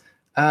curious,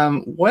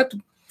 what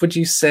would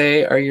you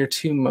say are your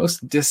two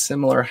most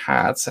dissimilar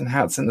hats, and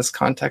hats in this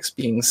context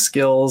being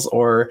skills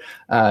or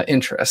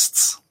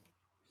interests?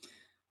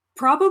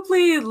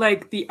 Probably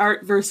like the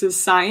art versus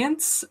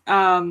science.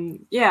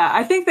 Yeah,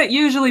 I think that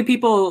usually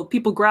people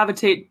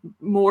gravitate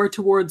more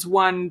towards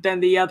one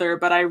than the other,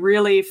 but I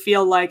really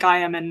feel like I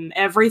am an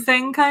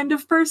everything kind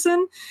of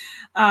person.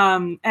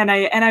 And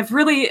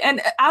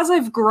as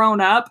I've grown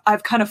up,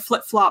 I've kind of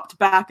flip-flopped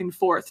back and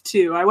forth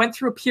too. I went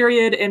through a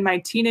period in my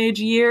teenage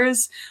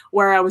years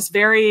where I was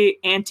very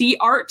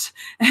anti-art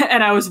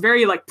and I was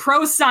very like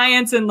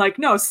pro-science and like,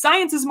 no,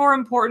 science is more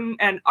important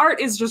and art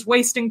is just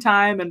wasting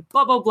time and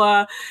blah, blah,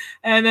 blah.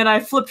 And then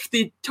I flipped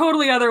the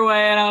totally other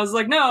way and I was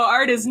like, no,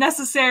 art is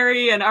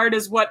necessary and art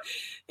is what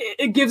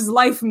it gives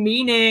life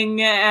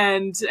meaning,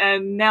 and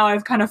now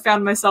I've kind of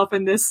found myself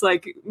in this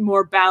like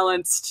more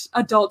balanced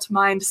adult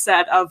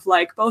mindset of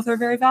like both are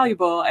very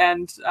valuable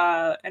and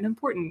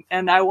important,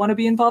 and I want to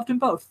be involved in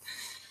both.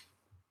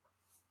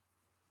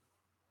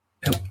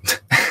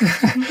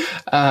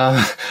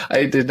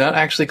 I did not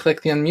actually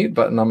click the unmute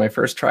button on my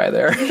first try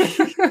there.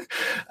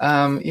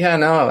 Yeah,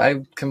 no,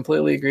 I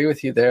completely agree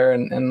with you there.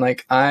 And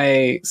like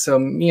so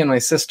me and my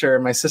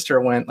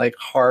sister went like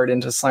hard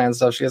into science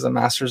stuff. She has a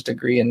master's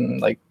degree in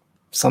like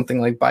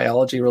something like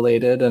biology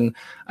related. And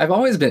I've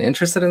always been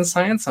interested in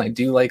science, and I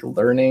do like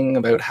learning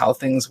about how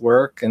things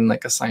work in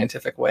like a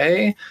scientific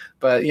way.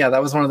 But yeah,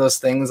 that was one of those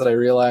things that I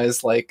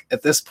realized like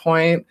at this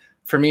point,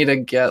 for me to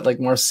get like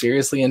more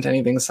seriously into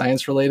anything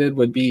science related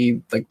would be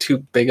like too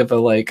big of a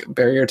like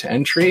barrier to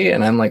entry.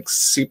 And I'm like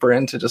super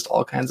into just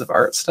all kinds of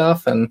art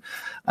stuff, and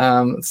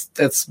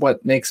it's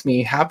what makes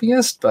me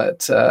happiest.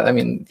 But I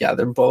mean, yeah,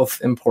 they're both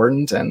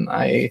important, and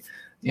I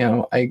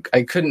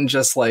couldn't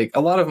just like, a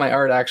lot of my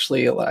art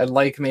actually, I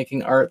like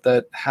making art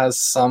that has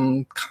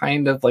some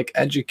kind of like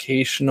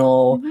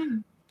educational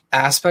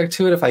aspect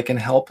to it if I can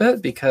help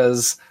it,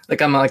 because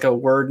like I'm like a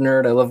word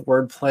nerd. I love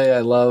wordplay.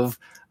 I love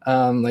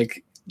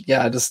like,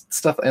 yeah, just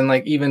stuff, and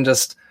like even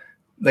just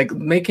like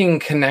making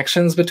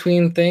connections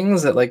between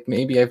things that like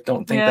maybe I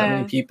don't think that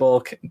many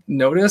people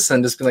notice,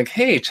 and just be like,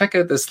 hey, check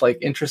out this like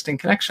interesting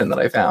connection that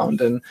I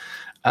found. And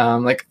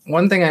like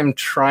one thing I'm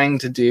trying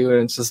to do,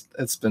 and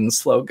it's been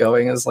slow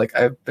going, is like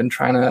I've been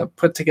trying to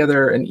put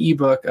together an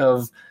ebook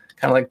of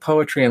kind of like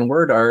poetry and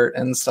word art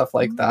and stuff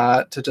like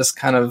that, to just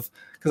kind of,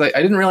 because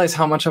I didn't realize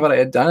how much of it I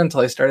had done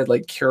until I started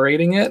like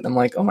curating it. And I'm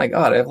like, oh my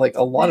God, I have like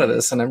a lot of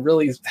this, and I'm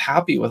really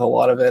happy with a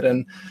lot of it.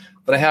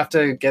 But I have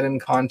to get in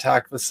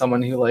contact with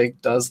someone who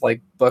like does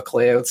like book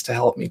layouts to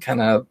help me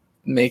kind of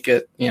make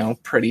it, you know,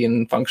 pretty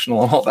and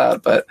functional and all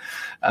that. But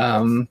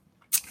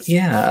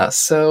yeah,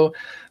 so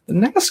the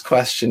next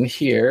question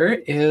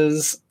here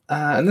is,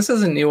 and this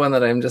is a new one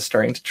that I'm just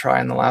starting to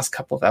try in the last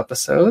couple of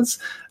episodes.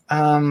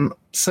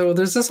 So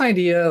there's this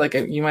idea, like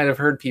you might have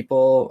heard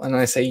people, and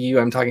when I say you,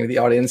 I'm talking to the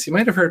audience, you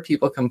might have heard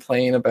people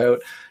complain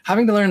about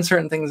having to learn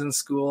certain things in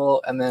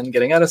school and then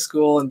getting out of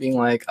school and being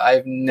like,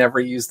 I've never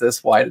used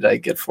this. Why did I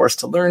get forced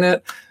to learn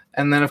it?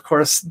 And then, of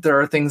course,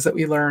 there are things that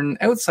we learn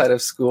outside of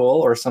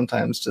school, or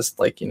sometimes just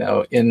like, you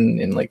know,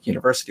 in like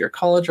university or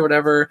college or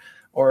whatever,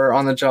 or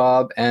on the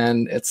job.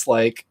 And it's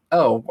like,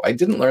 oh, I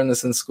didn't learn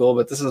this in school,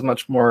 but this is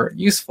much more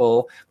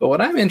useful. But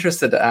what I'm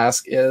interested to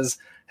ask is,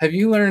 have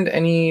you learned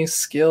any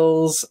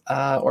skills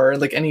or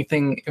like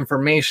anything,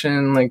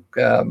 information, like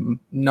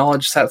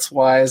knowledge sets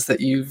wise,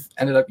 that you've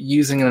ended up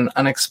using in an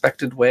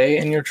unexpected way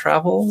in your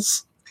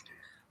travels?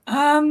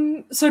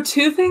 So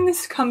two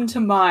things come to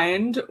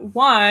mind.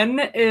 One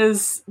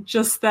is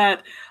just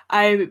that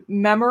I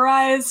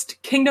memorized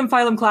Kingdom,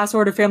 Phylum, Class,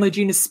 Order, Family,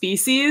 Genus,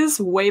 Species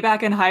way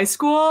back in high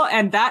school,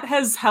 and that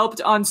has helped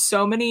on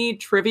so many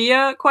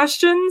trivia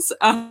questions.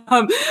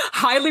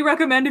 Highly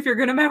recommend, if you're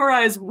going to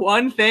memorize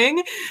one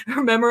thing,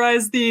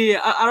 memorize the,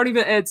 I don't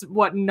even, it's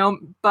what,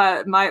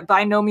 but my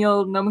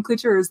binomial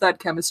nomenclature, or is that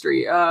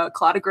chemistry?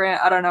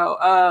 Cladogram, I don't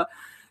know.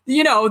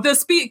 You know, the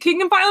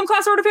Kingdom, Phylum,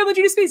 Class, Order, Family,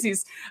 Genus,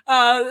 Species.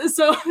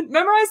 So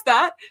memorize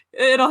that.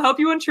 It'll help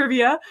you in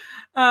trivia.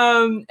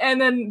 And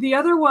then the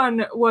other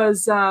one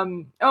was, I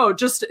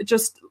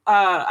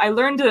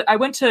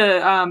went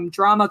to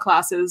drama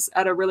classes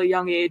at a really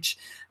young age,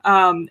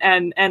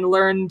 and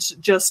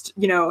learned just,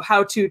 you know,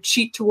 how to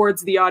cheat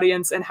towards the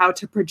audience and how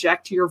to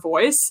project your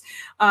voice.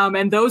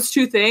 And those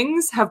two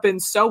things have been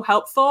so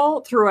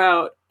helpful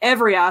throughout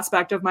every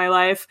aspect of my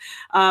life.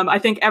 I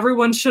think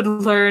everyone should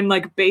learn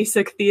like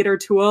basic theater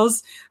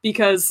tools,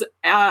 because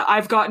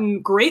I've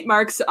gotten great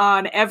marks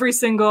on every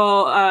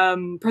single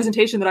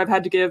presentation that I've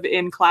had to give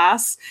in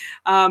class.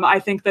 I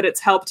think that it's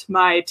helped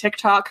my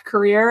TikTok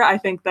career. I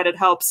think that it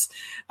helps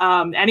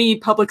any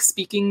public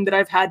speaking that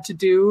I've had to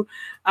do.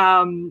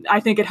 I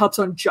think it helps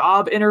on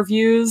job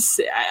interviews,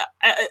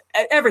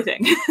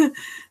 everything.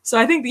 So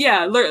I think,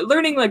 yeah,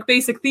 learning like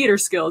basic theater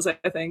skills, I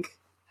think,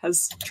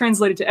 has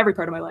translated to every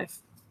part of my life.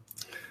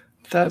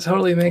 That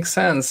totally makes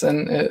sense.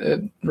 And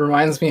it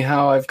reminds me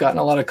how I've gotten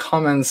a lot of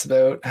comments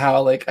about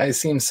how like I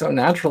seem so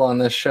natural on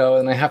this show.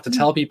 And I have to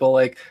tell people,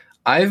 like,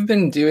 I've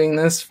been doing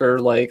this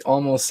for like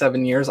almost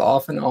 7 years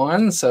off and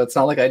on. So it's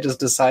not like I just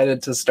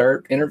decided to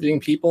start interviewing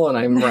people and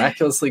I'm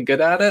miraculously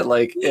good at it.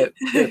 Like it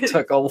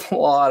took a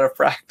lot of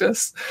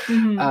practice.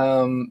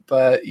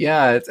 But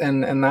yeah,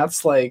 and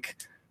that's like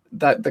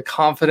that, the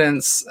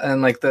confidence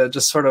and like the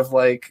just sort of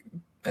like,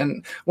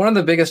 and one of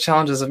the biggest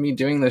challenges of me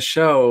doing this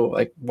show,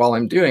 like while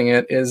I'm doing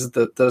it, is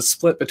the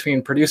split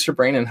between producer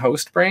brain and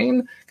host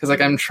brain. Cause like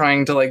I'm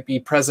trying to like be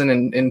present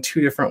in two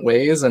different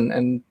ways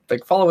and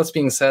like follow what's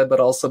being said, but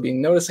also be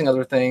noticing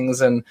other things.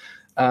 And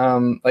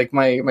like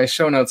my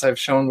show notes I've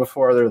shown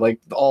before, they're like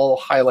all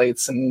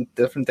highlights and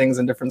different things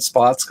in different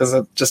spots, cause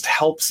it just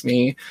helps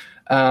me.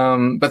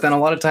 But then a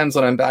lot of times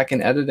when I'm back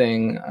in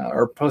editing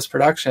or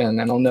post-production,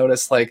 and I'll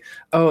notice like,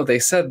 oh, they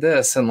said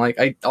this, and like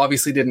I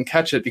obviously didn't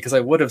catch it because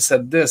I would have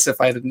said this if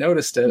I had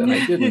noticed it, and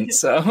I didn't.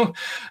 So,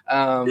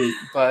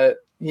 but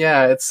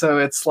yeah,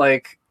 it's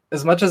like,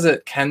 as much as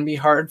it can be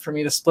hard for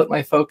me to split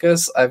my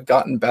focus, I've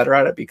gotten better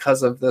at it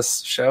because of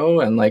this show,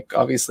 and like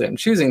obviously I'm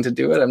choosing to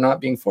do it. I'm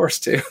not being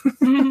forced to.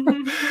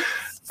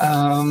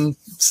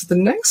 So the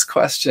next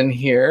question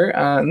here,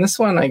 and this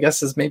one I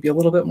guess is maybe a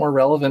little bit more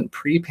relevant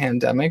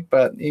pre-pandemic,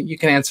 but you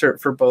can answer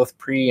it for both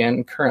pre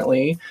and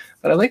currently.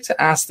 But I'd like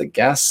to ask the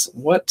guests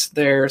what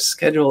their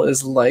schedule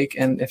is like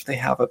and if they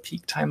have a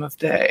peak time of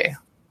day.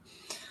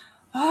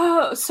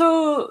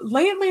 So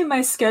lately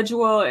my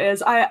schedule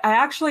is, I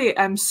actually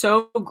am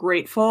so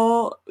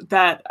grateful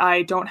that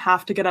I don't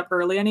have to get up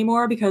early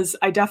anymore, because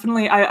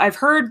I've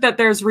heard that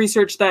there's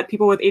research that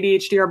people with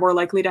ADHD are more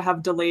likely to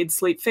have delayed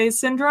sleep phase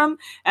syndrome.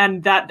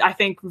 And that I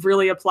think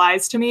really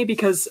applies to me,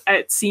 because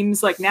it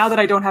seems like now that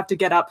I don't have to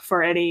get up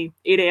for any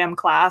 8 a.m.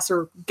 class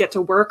or get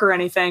to work or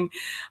anything,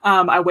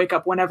 I wake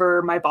up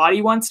whenever my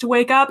body wants to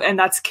wake up. And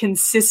that's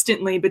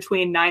consistently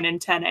between 9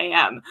 and 10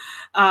 a.m.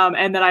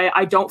 And that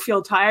I don't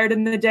feel tired in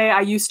in the day.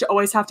 I used to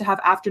always have to have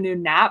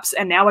afternoon naps,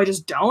 and now I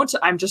just don't.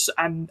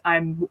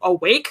 I'm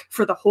awake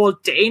for the whole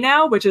day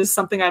now, which is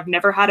something I've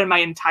never had in my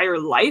entire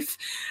life.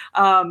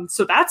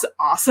 So that's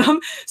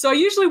awesome. So I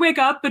usually wake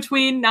up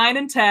between 9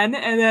 and 10,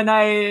 and then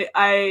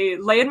I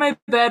lay in my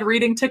bed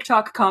reading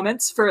TikTok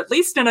comments for at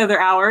least another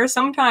hour,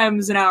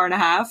 sometimes an hour and a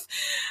half.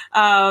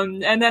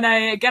 And then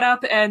I get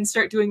up and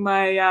start doing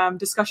my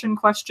discussion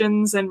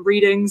questions and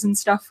readings and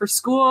stuff for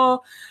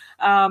school.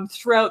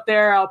 Throughout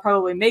there, I'll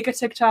probably make a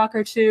TikTok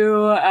or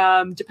two,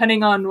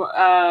 depending on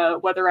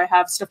whether I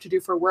have stuff to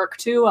do for work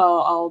too.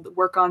 I'll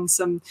work on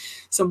some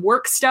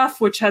work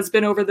stuff, which has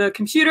been over the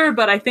computer,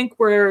 but I think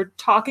we're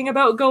talking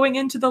about going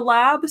into the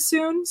lab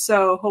soon.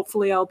 So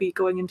hopefully I'll be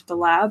going into the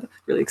lab.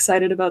 Really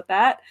excited about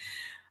that.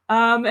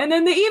 And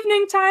then the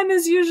evening time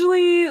is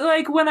usually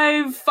like when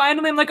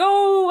I'm like,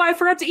 oh, I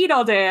forgot to eat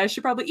all day. I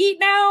should probably eat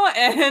now.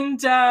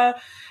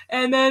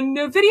 And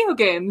then video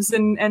games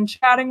and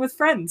chatting with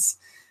friends.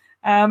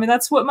 And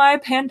that's what my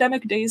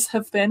pandemic days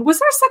have been. Was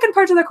there a second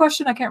part to that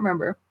question? I can't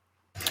remember.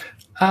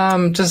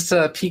 Just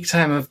a peak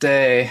time of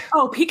day.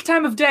 Oh, peak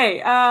time of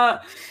day.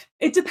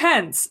 It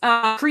depends.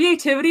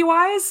 Creativity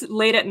wise,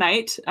 late at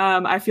night.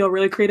 I feel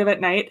really creative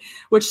at night,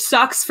 which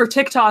sucks for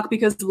TikTok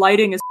because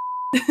lighting is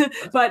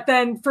but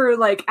then for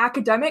like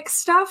academic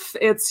stuff,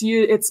 it's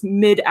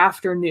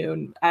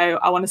mid-afternoon.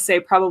 I want to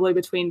say probably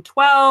between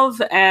 12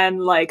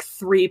 and like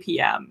 3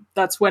 p.m.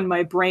 That's when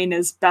my brain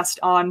is best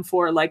on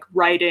for like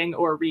writing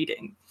or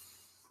reading.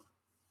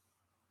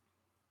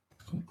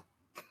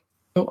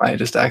 Oh, I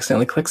just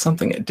accidentally clicked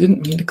something I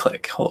didn't mean to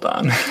click. Hold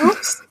on.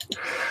 Oops.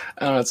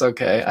 Oh, it's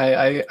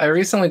okay. I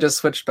recently just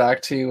switched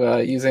back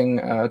to using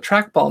a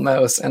trackball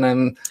mouse, and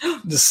I'm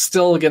just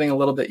still getting a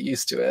little bit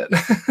used to it.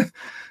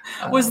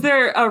 Was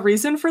there a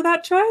reason for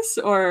that choice,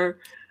 or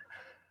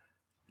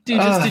did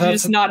you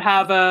just not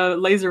have a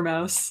laser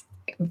mouse?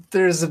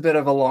 There's a bit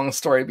of a long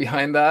story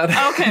behind that.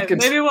 Okay,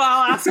 maybe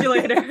I'll ask you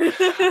later.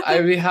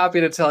 I'd be happy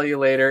to tell you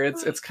later.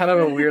 It's kind of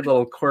a weird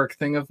little quirk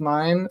thing of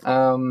mine.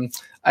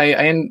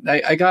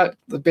 I got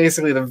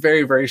basically the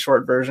very, very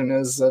short version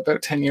is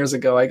about 10 years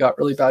ago, I got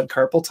really bad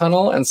carpal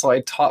tunnel. And so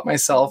I taught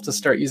myself to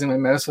start using my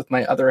mouse with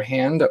my other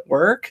hand at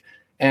work.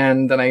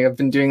 And then I have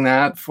been doing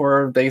that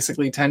for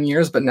basically 10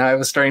 years. But now I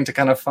was starting to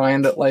kind of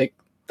find that like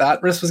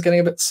that wrist was getting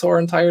a bit sore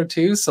and tired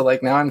too. So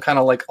like now I'm kind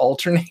of like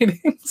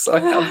alternating. So I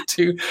have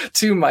two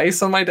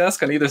mice on my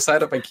desk on either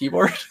side of my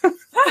keyboard.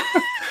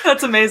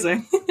 That's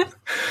amazing.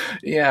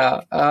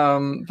 Yeah.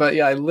 But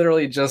yeah, I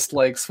literally just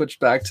like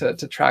switched back to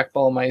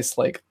trackball mice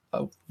like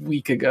a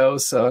week ago.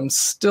 So I'm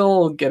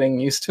still getting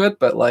used to it,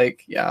 but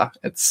like, yeah,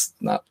 it's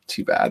not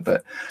too bad.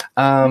 But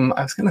I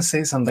was going to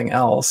say something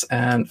else.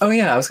 And oh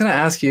yeah, I was going to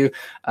ask you,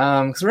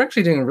 because we're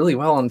actually doing really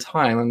well on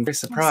time. I'm very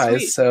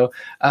surprised. So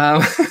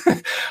when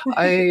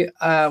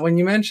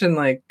you mentioned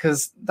like,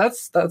 because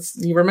that's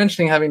you were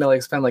mentioning having to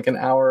like spend like an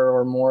hour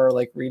or more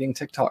like reading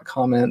TikTok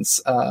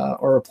comments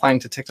or replying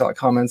to TikTok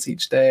comments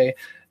each day.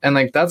 And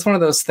like, that's one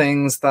of those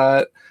things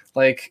that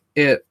like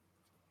it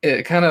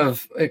kind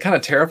of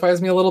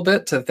terrifies me a little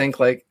bit to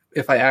think like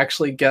if I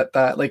actually get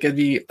that, like it'd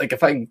be like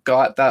if I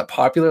got that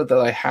popular that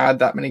I had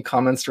that many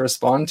comments to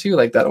respond to,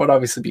 like that would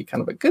obviously be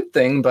kind of a good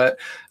thing, but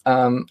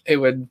it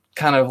would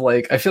kind of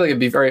like I feel like it'd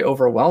be very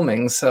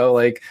overwhelming. So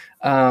like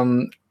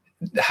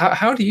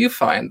how do you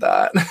find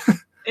that?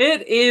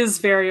 It is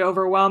very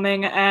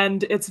overwhelming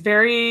and it's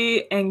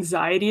very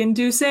anxiety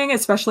inducing,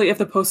 especially if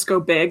the posts go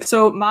big.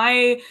 So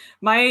my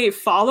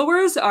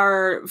followers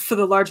are for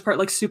the large part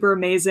like super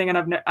amazing,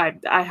 and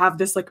I have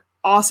this like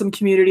awesome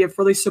community of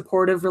really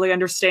supportive, really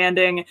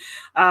understanding,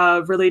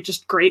 really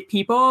just great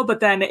people. But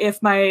then if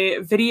my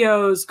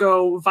videos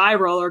go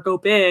viral or go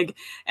big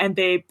and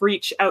they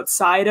breach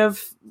outside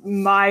of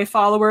my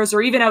followers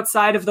or even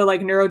outside of the like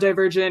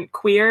neurodivergent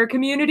queer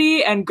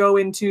community and go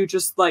into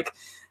just like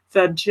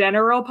the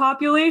general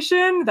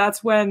population,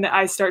 that's when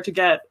I start to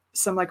get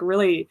some like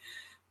really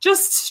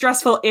just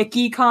stressful,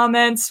 icky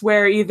comments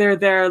where either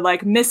they're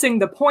like missing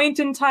the point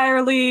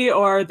entirely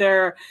or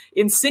they're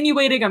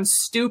insinuating I'm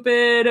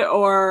stupid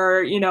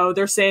or, you know,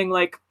 they're saying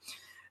like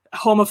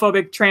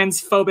homophobic,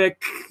 transphobic,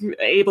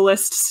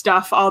 ableist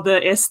stuff, all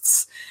the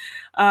ists.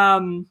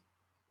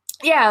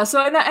 Yeah,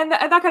 so and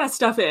that kind of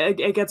stuff,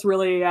 it gets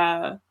really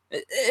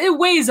it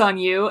weighs on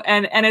you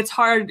and it's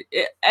hard.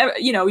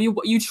 You know,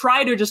 you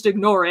try to just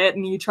ignore it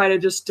and you try to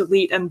just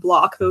delete and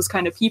block those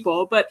kind of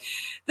people, but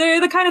they're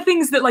the kind of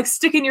things that like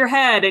stick in your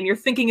head and you're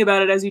thinking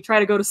about it as you try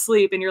to go to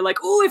sleep and you're like,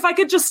 oh, if I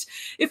could just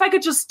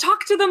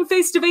talk to them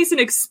face to face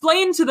and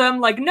explain to them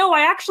like, no,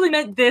 I actually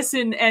meant this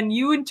and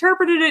you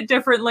interpreted it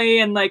differently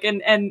and like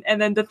and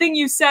then the thing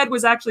you said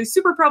was actually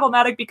super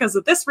problematic because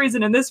of this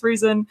reason and this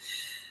reason.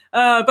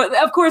 But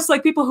of course,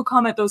 like people who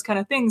comment those kind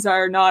of things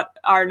are not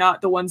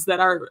the ones that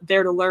are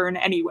there to learn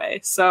anyway.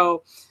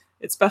 So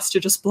it's best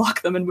to just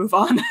block them and move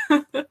on.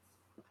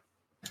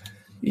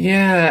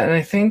 Yeah, and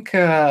I think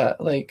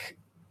like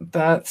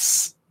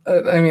that's.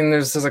 I mean,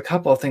 there's a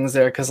couple of things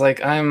there because like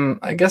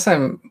I guess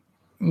I'm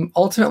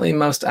ultimately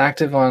most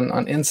active on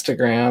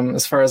Instagram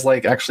as far as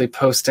like actually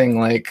posting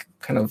like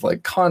kind of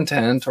like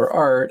content or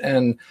art.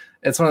 And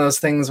it's one of those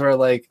things where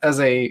like as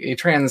a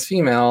trans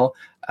female,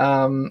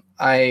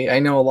 I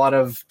know a lot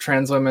of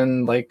trans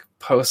women like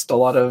post a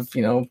lot of,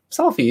 you know,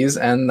 selfies,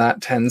 and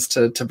that tends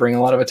to bring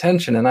a lot of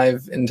attention. And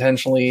I've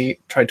intentionally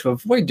tried to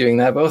avoid doing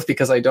that, both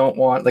because I don't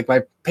want, like,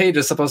 my page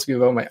is supposed to be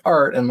about my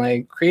art and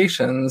my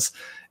creations.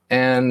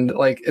 And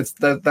like, it's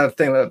that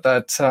thing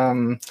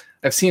that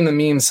I've seen the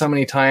memes so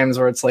many times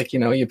where it's like, you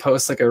know, you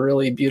post like a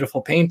really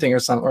beautiful painting or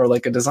something, or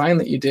like a design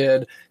that you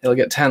did, it'll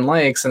get 10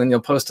 likes, and then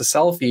you'll post a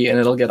selfie and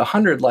it'll get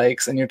 100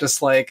 likes. And you're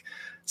just like,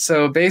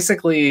 so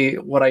basically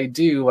what I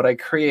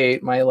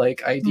create, my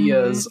like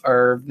ideas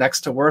are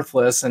next to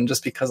worthless. And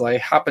just because I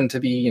happen to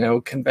be, you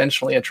know,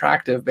 conventionally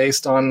attractive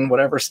based on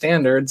whatever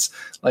standards,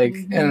 like,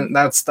 and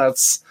that's,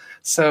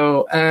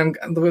 so, and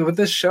with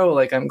this show,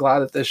 like, I'm glad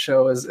that this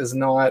show is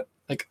not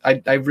like,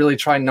 I really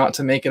try not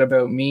to make it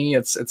about me.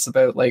 It's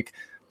about like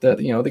the,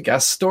 you know, the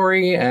guest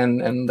story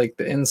and like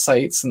the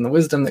insights and the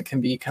wisdom that can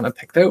be kind of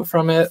picked out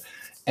from it.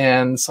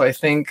 And so I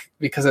think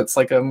because it's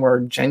like a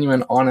more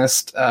genuine,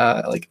 honest,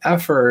 like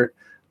effort,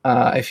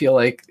 I feel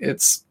like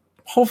it's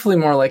hopefully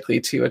more likely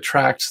to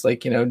attract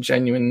like, you know,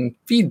 genuine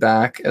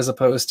feedback, as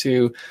opposed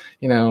to,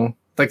 you know,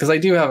 like, because I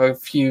do have a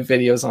few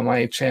videos on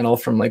my channel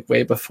from like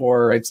way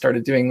before I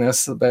started doing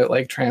this about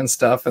like trans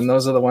stuff, and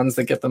those are the ones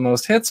that get the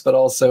most hits, but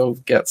also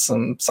get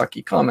some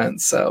sucky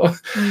comments. So,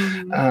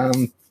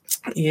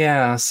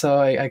 yeah, so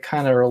I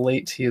kind of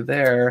relate to you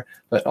there,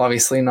 but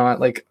obviously not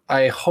like,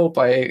 I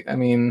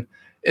mean,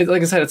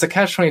 like I said, it's a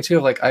catch-22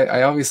 of like,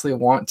 I obviously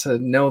want to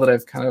know that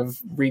I've kind of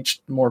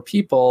reached more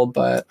people,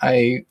 but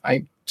I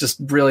just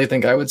really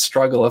think I would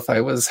struggle if I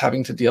was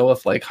having to deal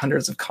with like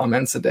hundreds of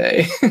comments a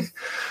day.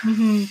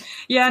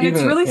 Yeah, and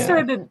it's really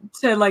started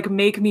to like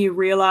make me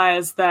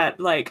realize that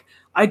like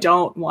I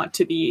don't want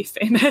to be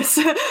famous.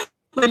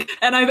 Like,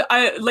 and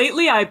I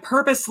lately I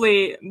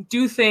purposely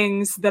do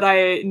things that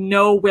I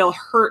know will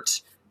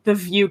hurt the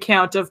view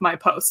count of my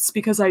posts,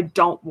 because I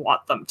don't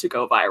want them to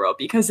go viral,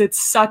 because it's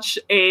such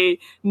a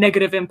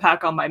negative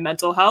impact on my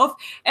mental health,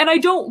 and I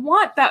don't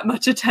want that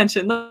much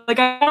attention. Like,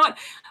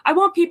 I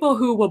want people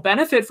who will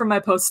benefit from my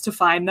posts to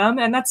find them,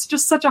 and that's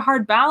just such a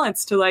hard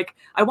balance to like,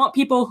 I want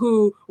people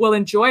who will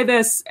enjoy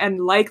this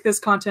and like this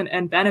content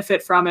and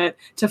benefit from it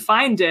to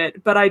find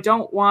it, but I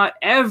don't want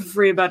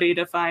everybody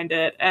to find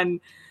it, and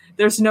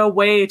there's no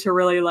way to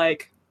really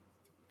like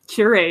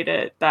curate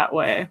it that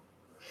way.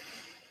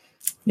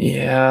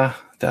 Yeah,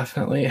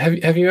 definitely.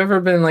 Have you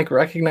ever been like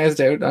recognized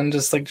out on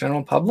just like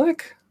general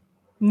public?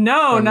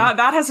 No, not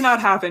that has not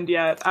happened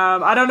yet.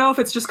 I don't know if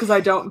it's just because I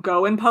don't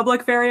go in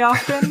public very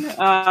often,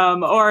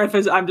 or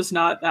if I'm just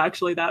not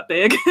actually that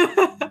big.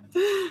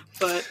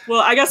 But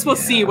well, I guess we'll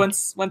see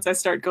once I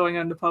start going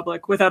into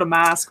public without a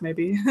mask,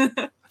 maybe.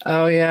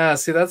 Oh yeah,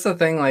 see, that's the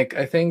thing. Like,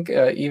 I think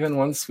even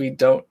once we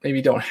don't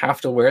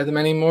have to wear them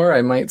anymore,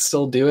 I might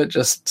still do it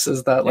just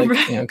as that like,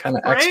 you know, kind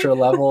of Right? extra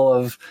level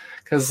of,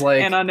 because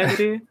like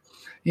Anonymity.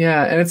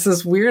 Yeah, and it's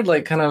this weird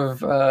like kind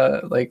of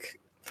like,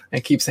 I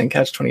keep saying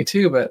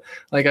catch-22, but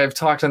like I've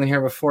talked on here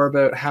before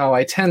about how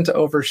I tend to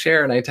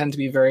overshare and I tend to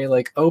be very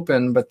like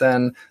open, but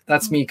then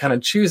that's me kind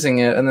of choosing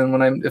it. And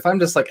then if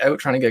I'm just like out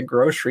trying to get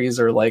groceries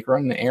or like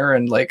run an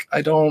errand, like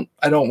I don't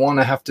want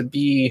to have to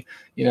be,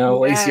 you know,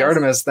 Lacey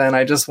Artemis. Then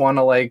I just want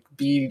to like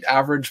be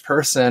average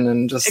person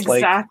and just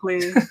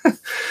exactly.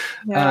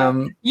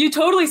 Yeah. You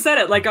totally said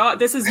it. Like, oh,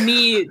 this is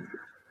me,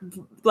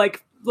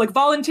 like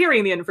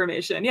volunteering the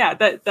information. Yeah,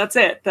 that's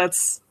it.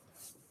 That's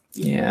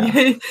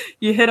you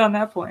hit on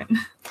that point.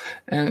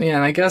 And yeah,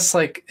 and I guess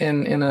like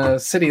in a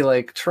city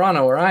like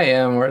Toronto where I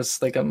am, where it's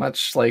like a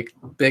much like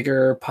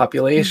bigger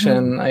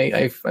population,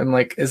 I'm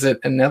like, is it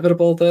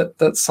inevitable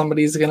that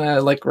somebody's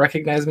gonna like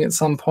recognize me at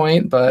some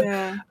point? But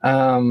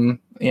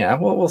yeah,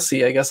 well, we'll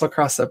see. I guess I'll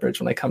cross that bridge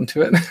when I come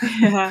to it.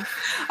 Yeah.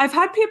 I've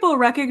had people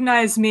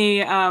recognize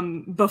me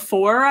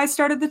before I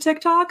started the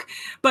TikTok,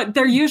 but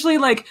they're usually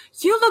like,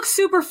 you look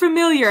super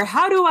familiar.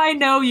 How do I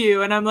know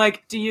you? And I'm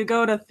like, do you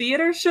go to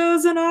theater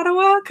shows in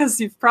Ottawa?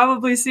 Because you've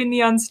probably seen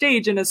me on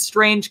stage in a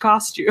strange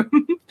costume.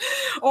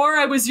 Or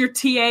I was your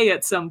TA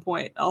at some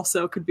point.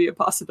 Also could be a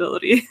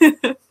possibility.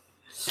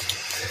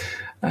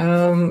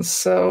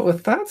 So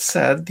with that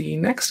said, the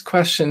next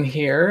question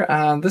here,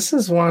 this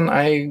is one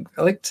I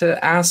like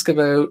to ask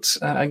about,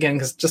 again,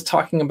 because just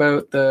talking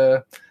about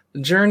the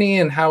journey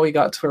and how we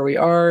got to where we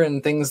are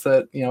and things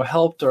that, you know,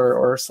 helped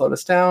or slowed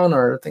us down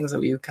or things that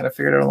we kind of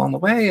figured out along the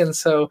way. And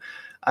so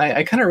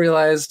I kind of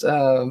realized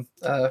a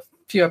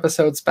few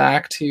episodes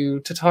back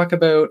to talk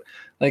about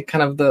like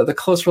kind of the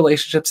close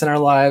relationships in our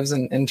lives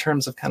and in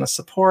terms of kind of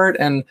support.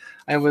 And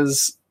I'm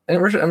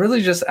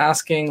really just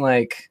asking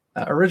like,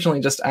 originally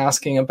just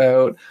asking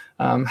about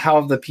how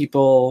have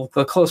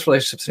the close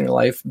relationships in your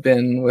life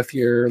been with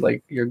your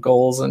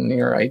goals and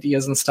your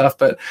ideas and stuff.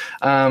 But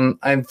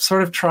I'm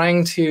sort of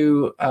trying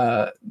to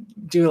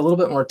do a little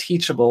bit more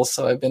teachable.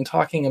 So I've been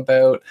talking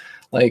about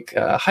like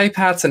hype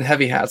hats and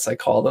heavy hats, I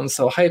call them.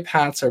 So hype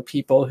hats are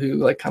people who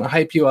like kind of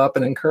hype you up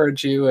and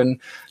encourage you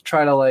and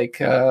try to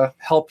like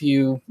help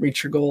you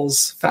reach your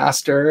goals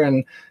faster.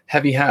 And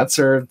heavy hats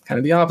are kind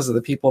of the opposite,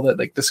 the people that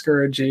like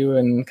discourage you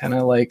and kind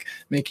of like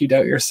make you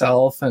doubt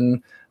yourself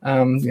and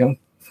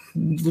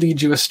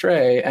lead you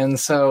astray. And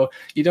so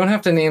you don't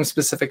have to name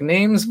specific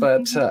names,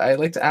 but I'd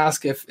like to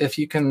ask if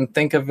you can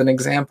think of an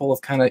example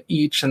of kind of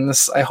each, and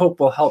this I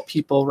hope will help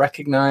people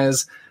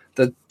recognize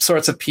the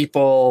sorts of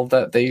people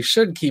that they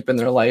should keep in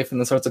their life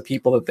and the sorts of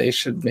people that they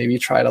should maybe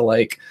try to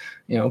like,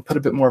 put a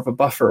bit more of a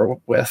buffer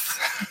with.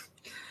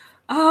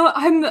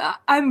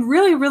 I'm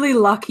really, really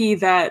lucky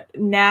that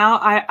now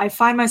I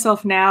find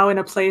myself now in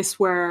a place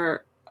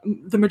where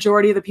the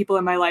majority of the people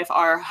in my life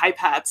are hype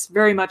hats,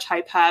 very much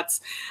hype hats.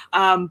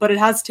 But it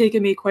has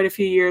taken me quite a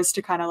few years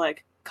to kind of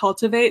like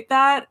cultivate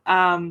that.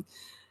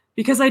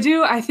 Because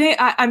I think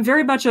I'm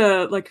very much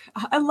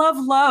I love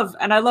love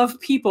and I love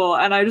people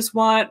and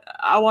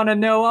I want to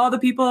know all the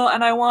people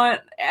and I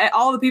want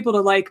all the people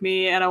to like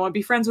me and I want to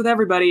be friends with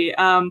everybody.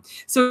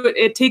 So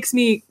it takes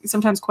me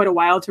sometimes quite a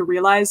while to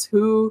realize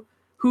who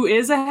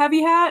is a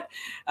heavy hat.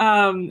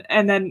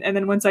 And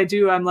then once I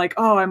do, I'm like,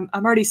 oh, I'm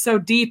already so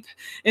deep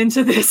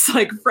into this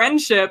like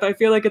friendship. I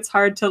feel like it's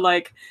hard to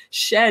like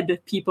shed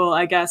people,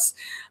 I guess.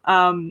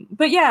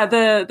 But yeah,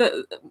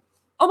 the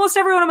almost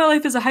everyone in my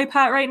life is a hype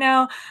hat right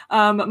now.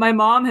 My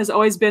mom has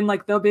always been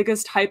like the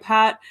biggest hype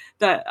hat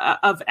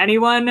of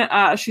anyone.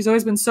 She's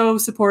always been so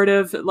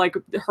supportive. Like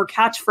her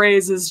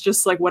catchphrase is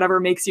just like, whatever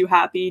makes you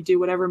happy, do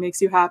whatever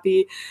makes you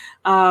happy.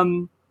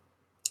 And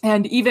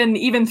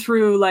even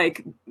through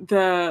like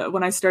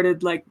when I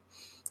started like,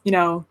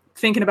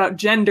 thinking about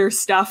gender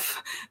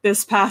stuff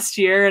this past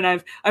year, and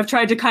I've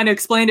tried to kind of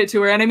explain it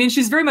to her. And I mean,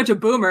 she's very much a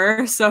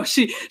boomer, so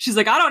she's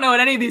like, I don't know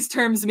what any of these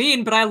terms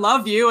mean, but I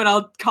love you, and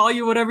I'll call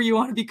you whatever you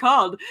want to be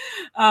called.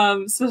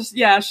 So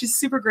yeah, she's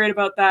super great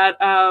about that.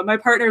 My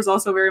partner is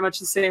also very much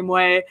the same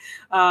way,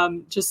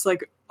 just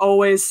like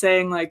always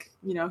saying like,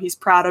 he's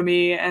proud of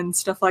me and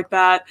stuff like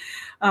that.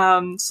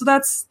 So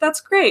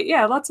that's great.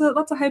 Yeah, lots of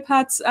hype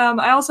hats.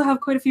 I also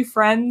have quite a few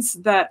friends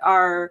that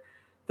are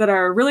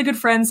really good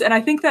friends. And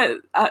I think that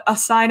a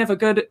sign of a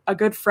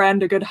good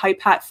friend, a good hype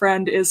hat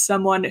friend, is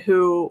someone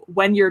who,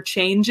 when you're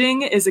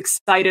changing, is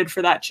excited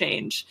for that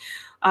change.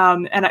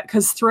 And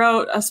because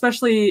throughout,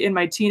 especially in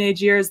my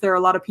teenage years, there are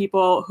a lot of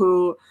people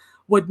who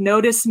would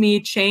notice me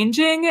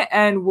changing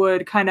and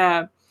would kind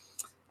of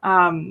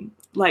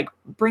like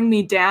bring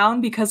me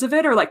down because of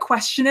it, or like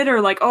question it, or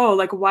like, oh,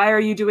 like, why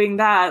are you doing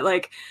that?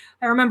 Like,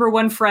 I remember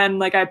one friend,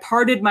 like I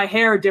parted my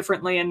hair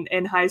differently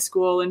in high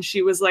school, and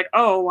she was like,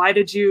 oh, why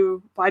did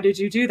you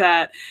do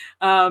that?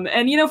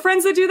 And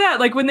friends that do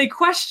that, like when they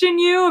question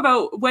you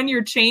about when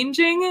you're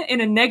changing in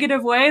a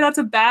negative way, that's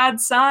a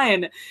bad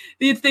sign.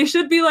 They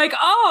should be like,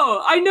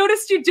 oh, I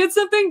noticed you did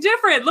something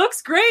different.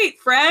 Looks great,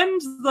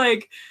 friend.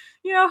 Like,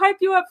 hype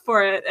you up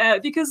for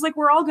it, because like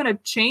we're all going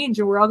to change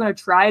and we're all going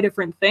to try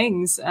different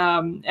things.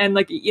 And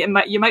like you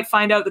might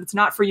find out that it's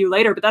not for you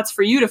later, but that's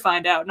for you to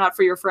find out, not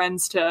for your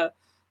friends to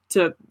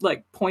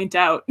like point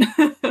out.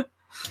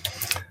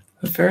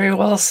 Very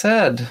well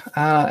said.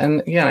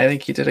 And yeah, I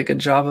think you did a good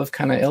job of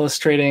kind of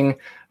illustrating,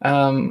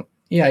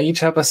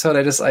 each episode.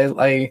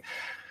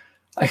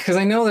 Because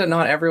I know that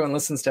not everyone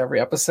listens to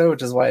every episode,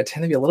 which is why I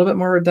tend to be a little bit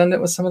more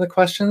redundant with some of the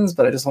questions,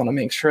 but I just want to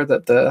make sure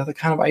that the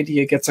kind of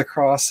idea gets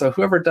across. So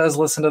whoever does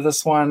listen to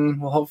this one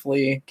will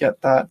hopefully get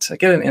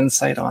an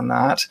insight on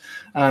that.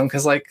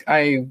 Because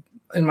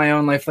in my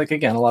own life, like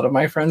again, a lot of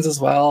my friends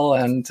as well,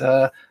 and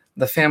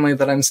the family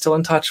that I'm still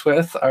in touch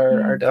with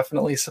are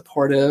definitely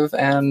supportive.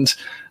 And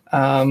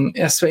so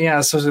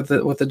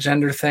with the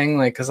gender thing,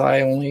 like, because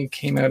I only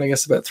came out, I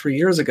guess, about 3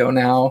 years ago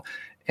now.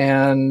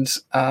 And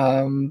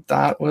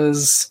that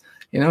was,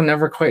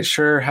 never quite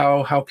sure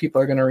how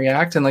people are going to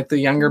react. And like the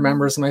younger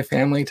members of my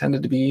family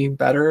tended to be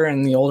better,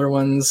 and the older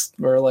ones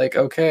were like,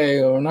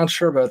 okay, well, we're not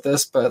sure about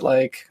this, but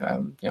like,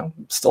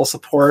 still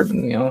support,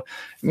 and,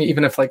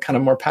 even if like kind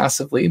of more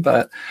passively,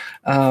 but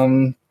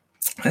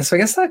and so I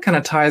guess that kind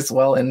of ties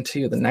well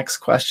into the next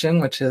question,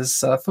 which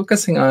is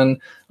focusing on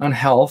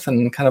health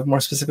and kind of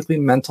more specifically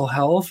mental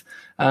health.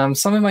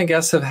 Some of my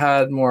guests have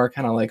had more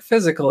kind of like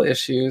physical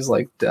issues,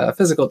 like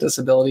physical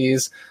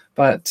disabilities,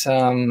 but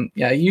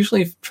I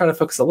usually try to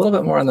focus a little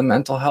bit more on the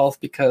mental health,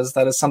 because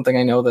that is something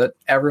I know that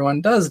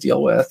everyone does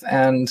deal with,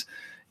 and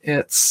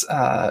it's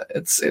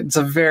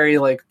a very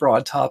like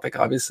broad topic.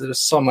 Obviously, there's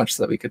so much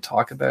that we could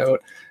talk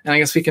about, and I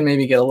guess we can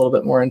maybe get a little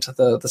bit more into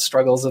the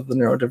struggles of the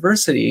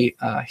neurodiversity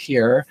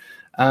here.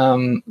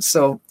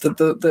 So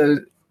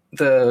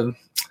the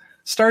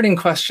starting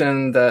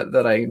question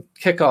that I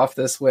kick off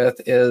this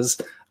with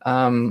is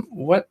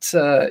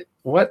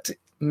what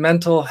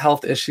mental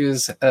health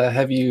issues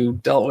have you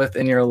dealt with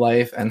in your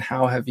life, and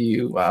how have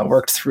you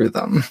worked through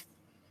them?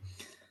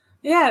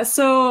 Yeah,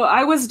 so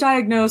I was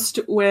diagnosed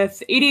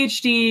with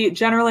ADHD,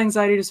 general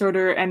anxiety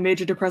disorder, and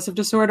major depressive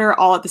disorder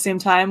all at the same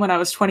time when I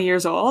was 20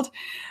 years old.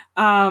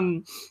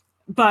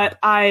 But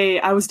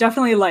I was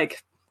definitely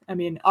like I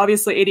mean,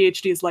 obviously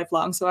ADHD is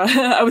lifelong, so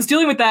I was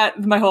dealing with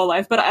that my whole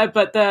life.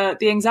 But the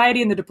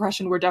anxiety and the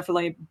depression were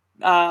definitely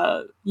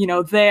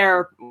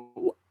there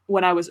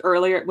when I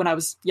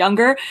was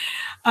younger.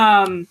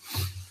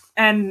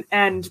 And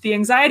the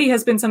anxiety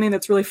has been something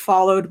that's really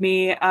followed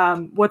me.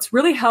 What's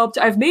really helped,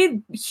 I've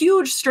made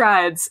huge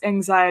strides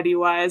anxiety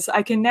wise.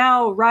 I can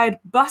now ride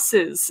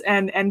buses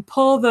and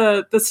pull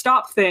the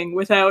stop thing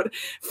without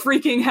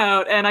freaking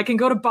out. And I can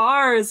go to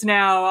bars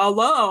now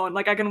alone.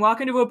 Like I can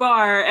walk into a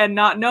bar and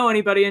not know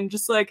anybody and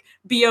just like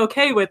be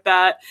okay with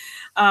that,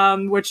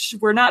 which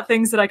were not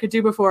things that I could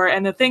do before.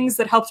 And the things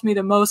that helped me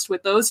the most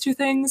with those two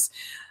things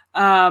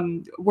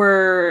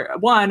were,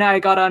 one, I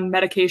got on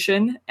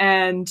medication,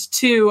 and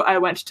two, I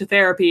went to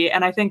therapy.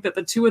 And I think that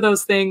the two of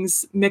those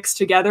things mixed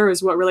together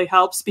is what really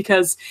helps,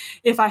 because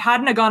if I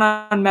hadn't have gone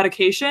on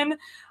medication,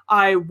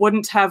 I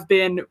wouldn't have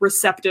been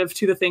receptive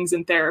to the things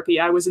in therapy.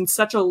 I was in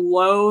such a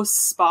low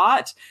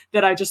spot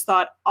that I just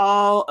thought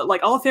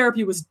all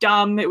therapy was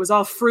dumb. It was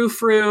all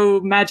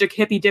frou-frou, magic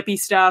hippy dippy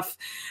stuff.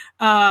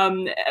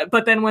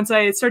 But then once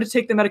I started to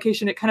take the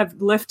medication, it kind of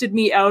lifted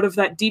me out of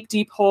that deep,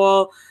 deep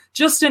hole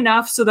just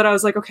enough so that I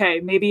was like, okay,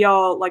 maybe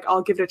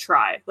I'll give it a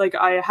try. Like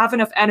I have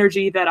enough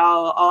energy that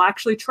I'll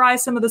actually try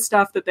some of the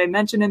stuff that they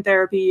mention in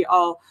therapy.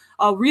 I'll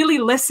really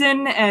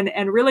listen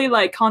and really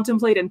like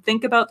contemplate and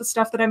think about the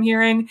stuff that I'm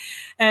hearing.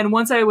 And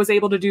once I was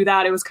able to do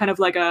that, it was kind of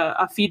like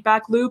a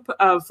feedback loop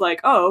of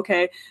like, oh,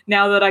 okay,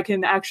 now that I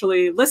can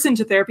actually listen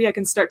to therapy, I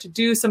can start to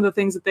do some of the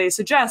things that they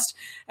suggest.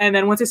 And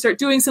then once I start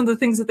doing some of the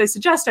things that they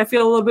suggest, I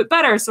feel a little bit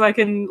better. So I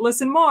can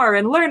listen more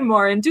and learn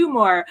more and do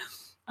more.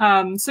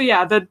 So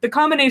yeah, the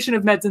combination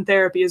of meds and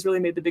therapy has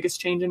really made the biggest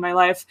change in my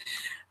life.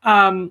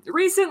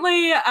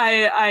 Recently,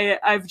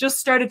 I've just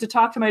started to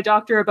talk to my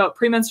doctor about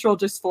premenstrual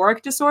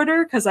dysphoric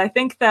disorder, because I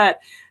think that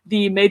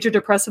the major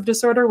depressive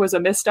disorder was a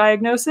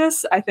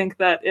misdiagnosis. I think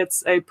that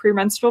it's a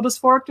premenstrual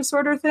dysphoric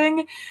disorder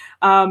thing.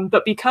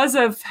 But because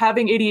of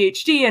having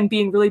ADHD and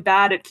being really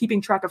bad at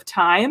keeping track of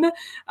time,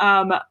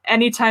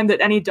 anytime that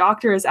any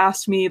doctor has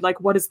asked me, like,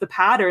 what is the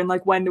pattern?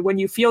 Like when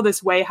you feel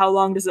this way, how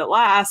long does it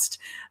last?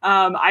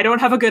 I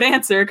don't have a good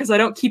answer because I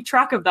don't keep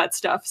track of that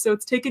stuff. So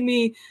it's taken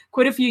me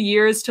quite a few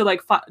years to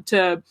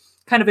to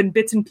kind of in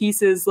bits and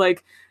pieces,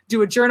 like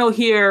do a journal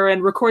here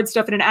and record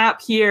stuff in an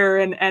app here.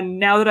 And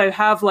now that I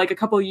have like a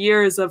couple of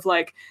years of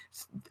like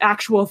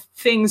actual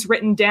things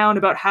written down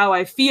about how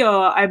I feel,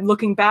 I'm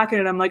looking back at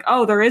it. I'm like,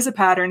 oh, there is a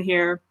pattern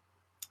here.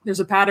 There's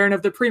a pattern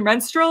of the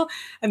premenstrual,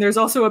 and there's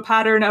also a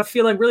pattern of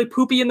feeling really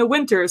poopy in the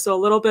winter. So a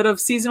little bit of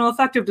seasonal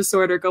affective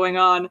disorder going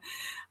on.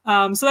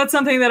 So that's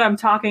something that I'm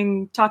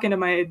talking to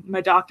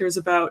my doctors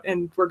about,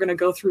 and we're going to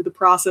go through the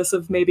process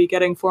of maybe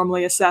getting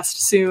formally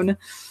assessed soon.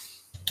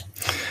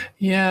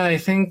 Yeah, I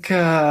think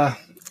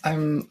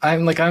I'm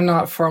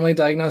not formally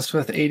diagnosed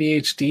with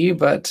ADHD,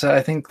 but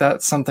I think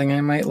that's something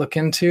I might look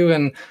into.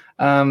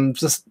 And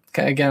just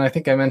again, I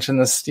think I mentioned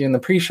this in the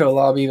pre-show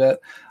lobby that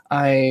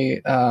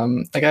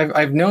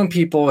I've known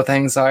people with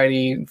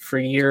anxiety for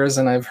years,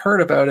 and I've heard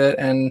about it,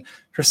 and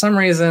for some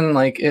reason,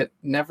 like it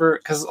never,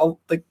 because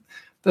like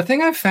the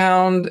thing I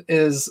found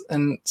is,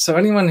 and so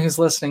anyone who's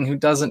listening who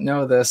doesn't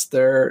know this,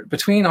 there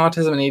between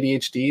autism and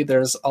ADHD,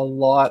 there's a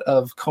lot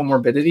of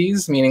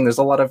comorbidities, meaning there's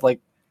a lot of like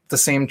the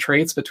same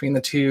traits between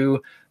the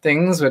two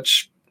things,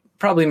 which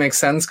probably makes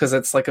sense because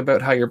it's like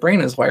about how your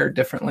brain is wired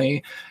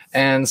differently.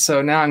 And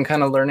so now I'm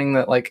kind of learning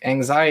that like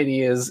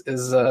anxiety is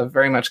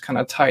very much kind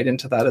of tied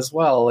into that as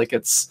well. Like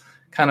it's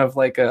kind of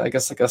like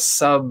a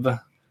sub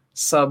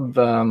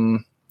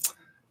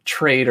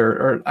trait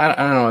or I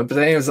don't know. But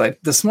anyways, like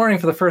this morning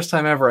for the first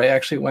time ever, I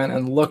actually went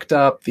and looked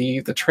up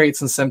the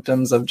traits and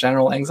symptoms of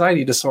general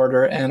anxiety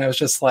disorder. And I was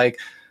just like,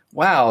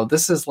 wow,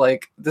 this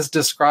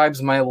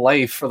describes my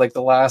life for like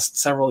the last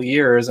several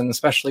years, and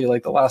especially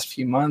like the last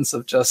few months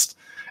of just,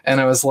 and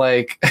I was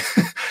like,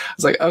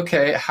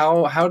 okay,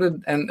 how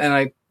did, and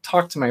I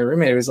talked to my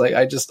roommate. He was like,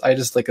 I just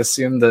like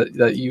assumed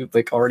that you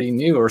like already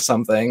knew or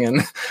something.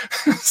 And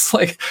it's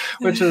like,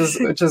 which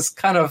is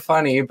kind of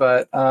funny,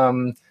 but,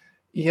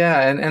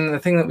 yeah. And the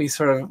thing that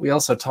we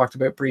also talked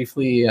about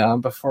briefly,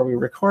 before we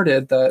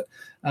recorded that,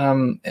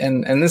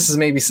 and this is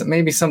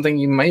maybe something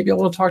you might be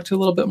able to talk to a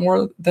little bit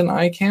more than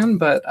I can,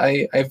 but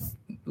I've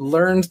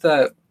learned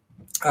that,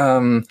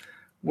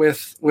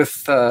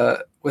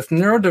 with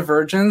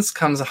neurodivergence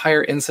comes a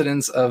higher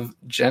incidence of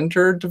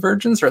gender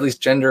divergence, or at least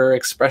gender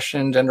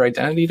expression, gender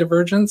identity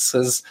divergence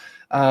and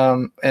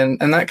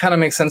that kind of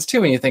makes sense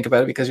too when you think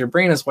about it, because your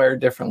brain is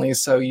wired differently,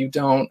 so you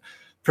don't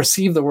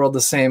perceive the world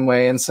the same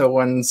way. And so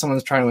when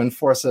someone's trying to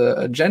enforce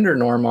a gender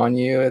norm on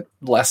you, it's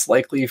less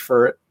likely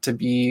for it to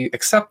be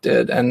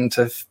accepted and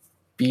to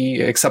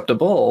be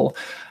acceptable.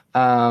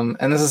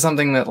 And this is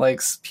something that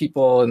like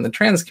people in the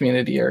trans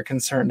community are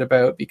concerned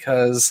about,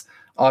 because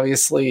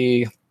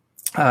obviously,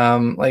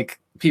 like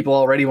people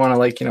already want to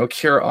like,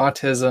 cure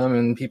autism,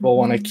 and people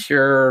want to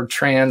cure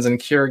trans and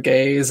cure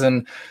gays.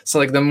 And so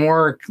like the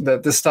more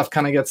that this stuff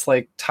kind of gets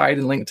like tied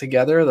and linked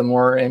together, the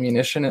more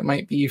ammunition it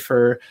might be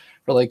for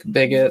for like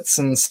bigots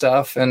and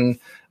stuff. And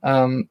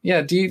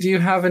yeah, do you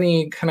have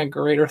any kind of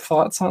greater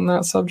thoughts on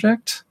that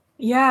subject?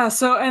 Yeah,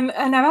 so and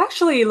I've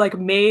actually like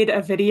made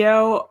a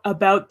video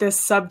about this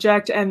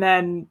subject and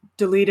then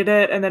deleted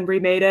it and then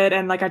remade it,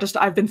 and like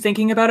I've been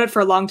thinking about it for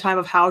a long time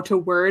of how to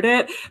word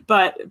it,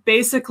 but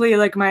basically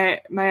like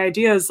my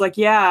idea is like,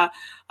 yeah,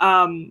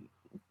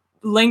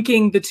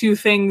 linking the two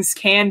things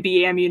can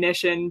be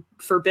ammunition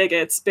for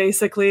bigots,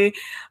 basically.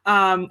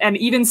 And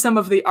even some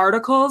of the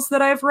articles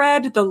that I've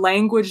read, the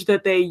language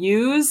that they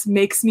use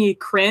makes me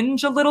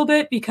cringe a little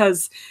bit,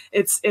 because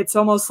it's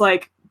almost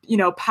like,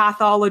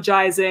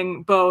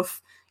 pathologizing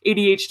both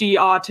ADHD,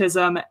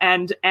 autism,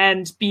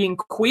 and being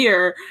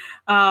queer.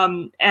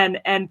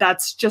 And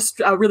that's just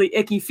a really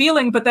icky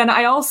feeling. But then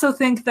I also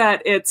think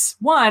that it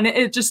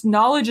just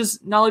knowledge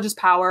is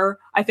power.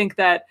 I think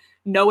that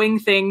knowing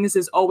things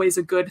is always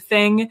a good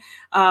thing.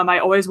 I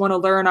always want to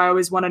learn. I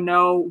always want to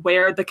know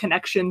where the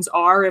connections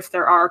are, if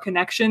there are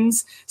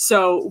connections.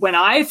 So when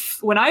I've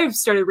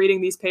started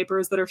reading these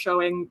papers that are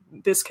showing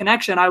this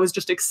connection, I was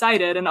just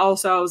excited. And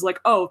also I was like,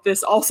 oh,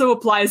 this also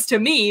applies to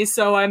me.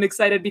 So I'm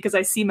excited because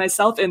I see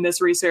myself in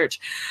this research.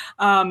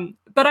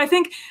 But I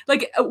think,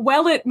 like,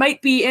 while it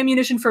might be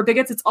ammunition for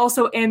bigots, it's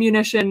also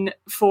ammunition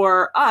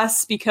for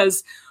us,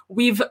 because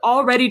we've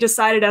already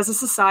decided as a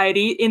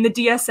society in the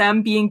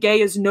DSM, being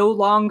gay is no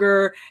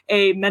longer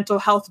a mental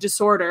health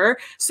disorder.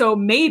 So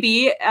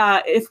maybe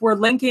if we're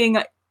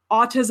linking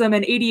autism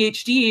and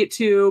ADHD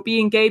to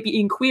being gay,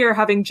 being queer,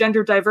 having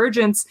gender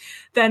divergence,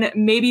 then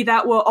maybe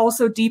that will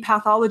also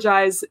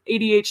depathologize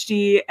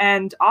ADHD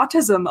and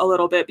autism a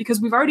little bit,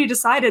 because we've already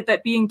decided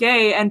that being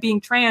gay and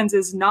being trans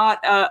is not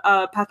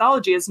a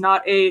pathology, is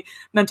not a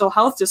mental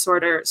health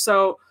disorder.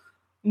 So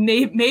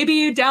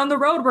maybe down the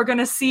road, we're going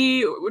to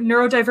see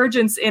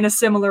neurodivergence in a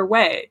similar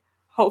way,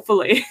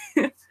 hopefully.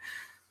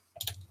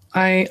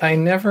 I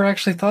never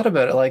actually thought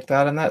about it like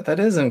that, and that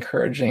is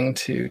encouraging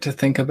to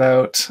think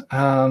about,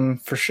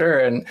 for sure.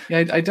 And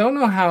I don't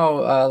know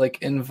how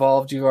like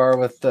involved you are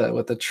with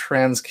the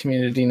trans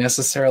community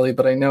necessarily,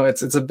 but I know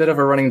it's a bit of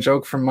a running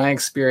joke from my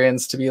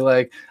experience to be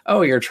like,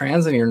 oh, you're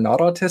trans and you're not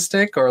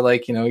autistic, or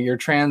like, you're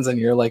trans and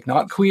you're like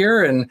not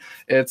queer, and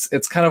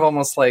it's kind of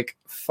almost like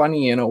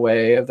funny in a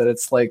way that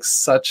it's like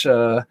such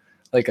a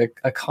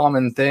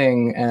common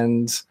thing.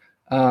 And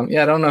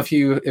yeah, I don't know if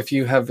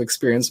you have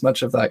experienced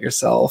much of that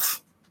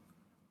yourself.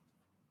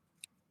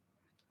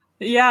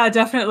 Yeah,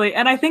 definitely.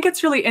 And I think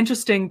it's really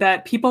interesting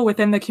that people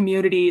within the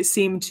community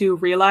seem to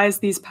realize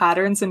these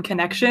patterns and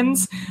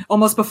connections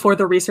almost before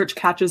the research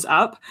catches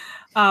up.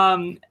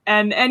 And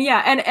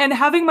yeah, and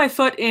having my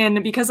foot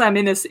in, because I'm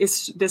in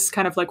this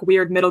kind of like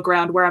weird middle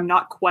ground where I'm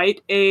not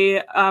quite a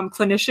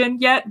clinician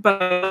yet,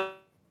 but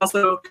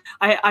also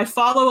I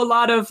follow a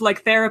lot of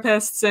like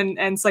therapists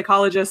and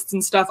psychologists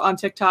and stuff on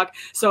TikTok.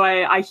 So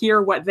I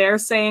hear what they're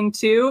saying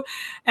too.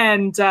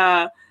 And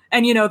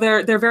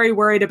they're very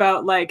worried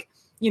about like,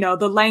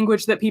 the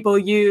language that people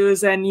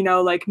use, and,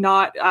 like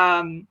not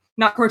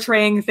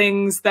portraying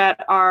things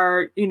that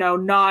are,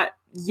 not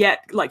yet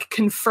like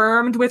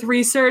confirmed with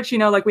research.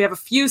 Like we have a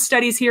few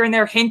studies here and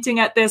there hinting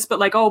at this, but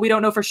like, oh, we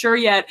don't know for sure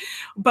yet.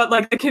 But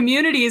like the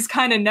communities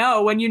kind of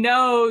know. When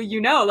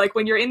like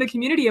when you're in the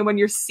community and when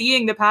you're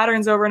seeing the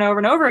patterns over and over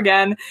and over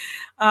again,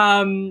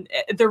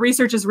 the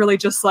research is really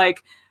just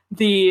like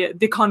the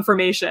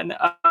confirmation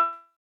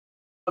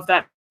of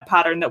that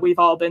pattern that we've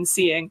all been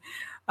seeing.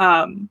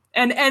 And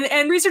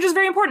research is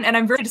very important, and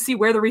I'm very to see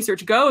where the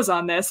research goes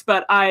on this,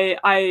 but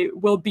I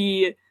will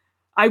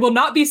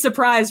not be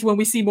surprised when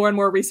we see more and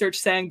more research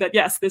saying that,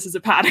 yes, this is a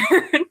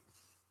pattern.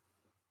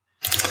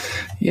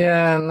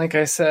 Yeah, and like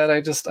I said,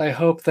 I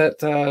hope that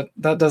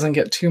that doesn't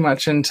get too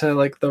much into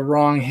like the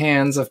wrong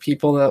hands of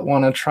people that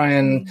want to try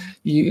and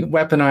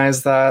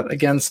weaponize that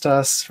against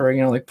us for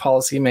like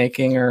policy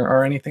making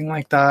or anything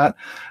like that.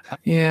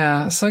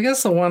 Yeah, so I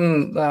guess the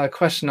one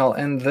question I'll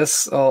end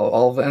this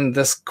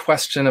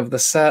question of the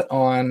set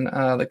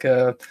on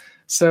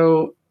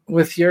so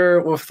with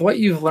what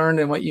you've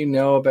learned and what you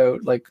know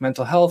about like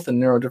mental health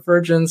and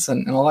neurodivergence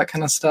and all that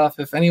kind of stuff,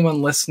 if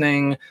anyone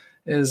listening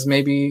is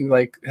maybe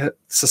like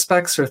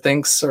suspects or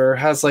thinks or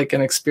has like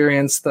an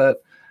experience that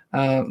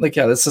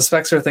that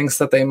suspects or thinks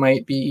that they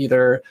might be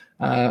either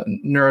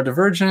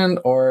neurodivergent,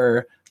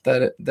 or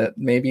that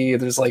maybe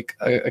there's like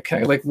a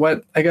like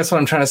what I guess what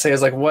I'm trying to say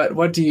is like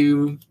what do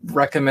you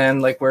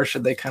recommend, like where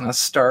should they kind of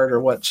start,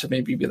 or what should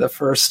maybe be the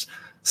first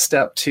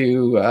step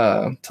to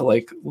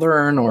like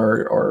learn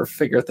or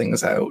figure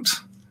things out?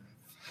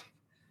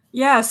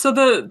 Yeah, so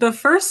the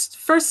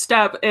first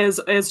step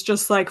is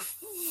just like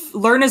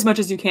learn as much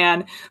as you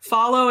can,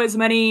 follow as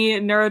many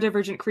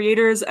neurodivergent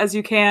creators as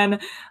you can.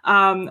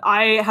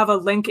 I have a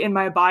link in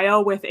my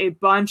bio with a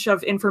bunch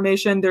of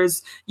information.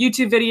 There's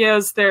YouTube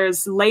videos,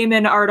 there's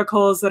layman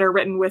articles that are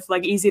written with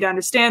like easy to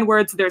understand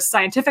words. There's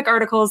scientific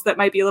articles that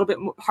might be a little bit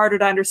harder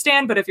to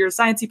understand, but if you're a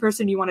sciencey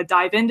person, you want to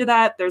dive into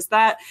that, there's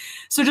that.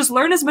 So just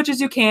learn as much as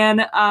you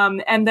can,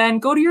 and then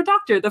go to your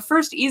doctor. The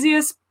first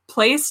easiest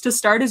place to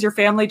start is your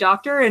family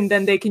doctor, and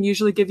then they can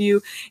usually give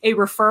you a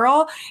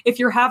referral. If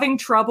you're having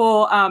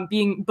trouble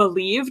being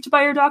believed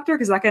by your doctor,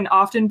 because that can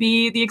often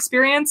be the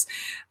experience,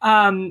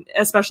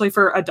 especially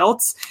for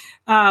adults,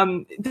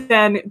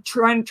 then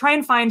try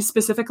and find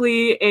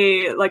specifically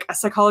a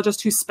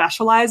psychologist who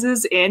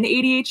specializes in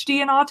ADHD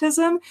and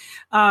autism,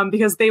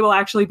 because they will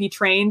actually be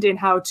trained in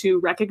how to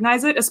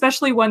recognize it,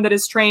 especially one that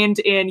is trained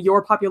in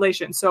your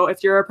population. So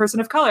if you're a person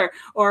of color,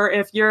 or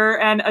if you're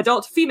an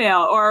adult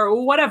female or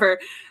whatever,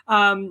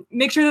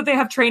 make sure that they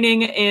have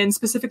training in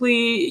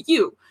specifically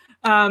you.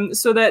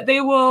 So that they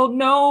will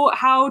know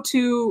how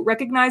to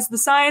recognize the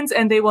signs,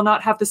 and they will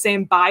not have the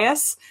same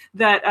bias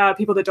that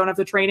people that don't have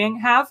the training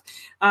have.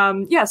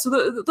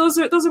 So those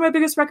are my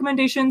biggest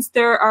recommendations.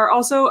 There are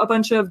also a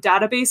bunch of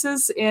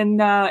databases in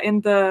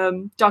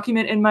the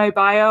document in my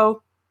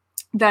bio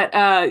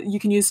that you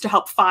can use to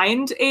help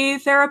find a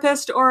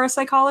therapist or a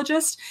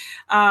psychologist.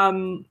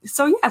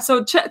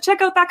 So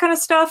check out that kind of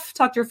stuff.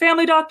 Talk to your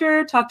family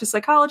doctor, talk to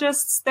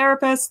psychologists,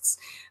 therapists,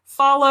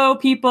 follow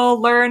people,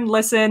 learn,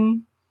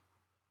 listen.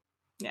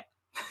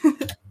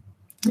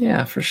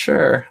 Yeah, for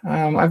sure.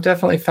 I've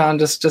definitely found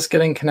just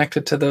getting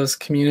connected to those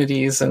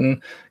communities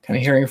and kind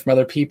of hearing from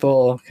other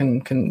people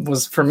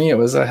was, for me, it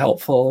was a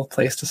helpful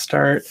place to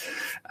start.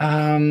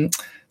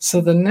 So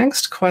the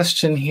next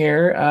question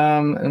here,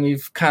 and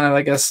we've kind of,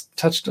 I guess,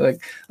 touched, like,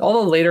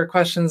 all the later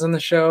questions in the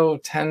show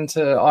tend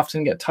to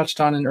often get touched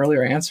on in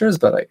earlier answers,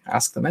 but I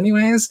ask them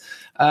anyways.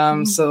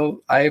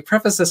 So I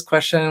preface this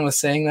question with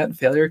saying that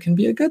failure can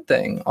be a good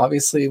thing.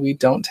 Obviously, we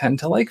don't tend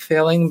to like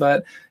failing,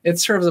 but it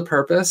serves a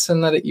purpose,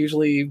 and that it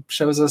usually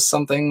shows us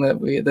something that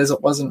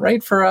wasn't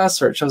right for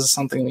us, or it shows us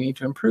something we need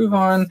to improve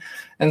on.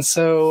 And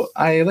so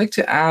I like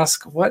to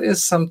ask, what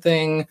is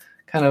something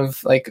kind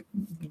of like,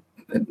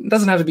 it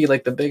doesn't have to be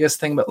like the biggest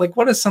thing, but like,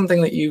 what is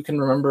something that you can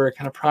remember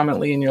kind of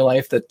prominently in your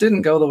life that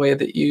didn't go the way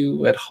that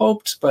you had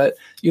hoped, but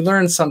you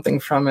learned something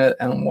from it?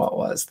 And what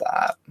was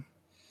that?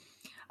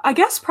 I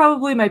guess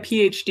probably my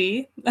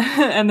PhD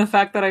and the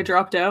fact that I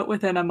dropped out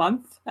within a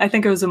month. I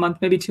think it was a month,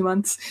 maybe 2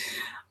 months.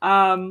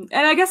 And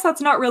I guess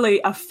that's not really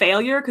a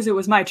failure because it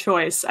was my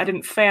choice. I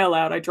didn't fail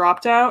out. I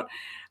dropped out.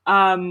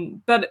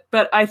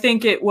 But I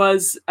think it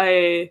was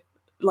a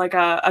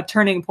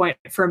turning point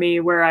for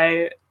me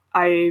where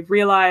I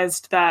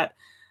realized that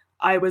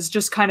I was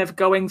just kind of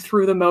going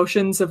through the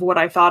motions of what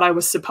I thought I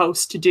was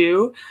supposed to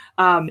do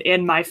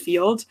in my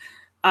field.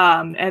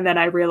 And then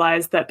I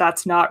realized that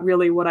that's not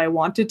really what I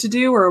wanted to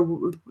do, or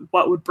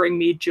what would bring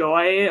me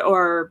joy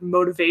or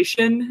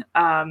motivation.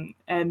 And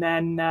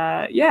then,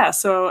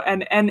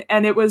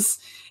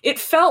 it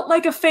felt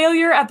like a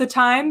failure at the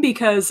time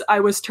because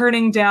I was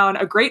turning down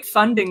a great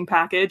funding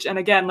package. And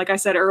again, like I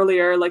said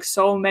earlier, like,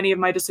 so many of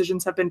my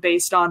decisions have been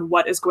based on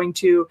what is going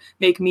to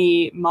make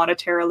me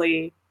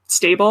monetarily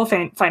stable,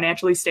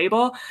 financially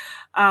stable.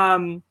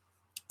 So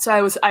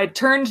I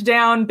turned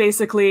down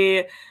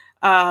basically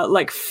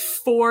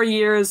 4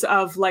 years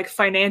of like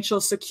financial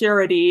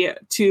security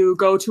to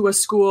go to a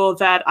school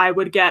that I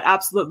would get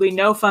absolutely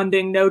no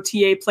funding, no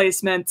TA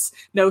placements,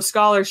 no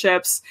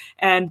scholarships,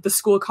 and the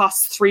school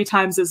costs 3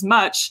 times as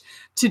much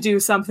to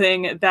do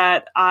something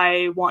that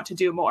I want to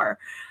do more.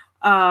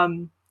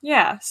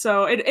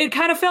 So it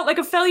kind of felt like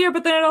a failure,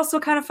 but then it also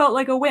kind of felt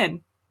like a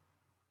win.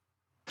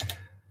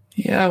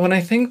 Yeah, when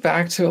I think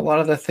back to a lot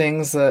of the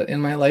things that in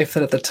my life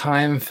that at the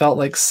time felt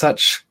like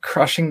such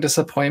crushing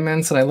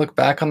disappointments, and I look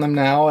back on them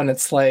now and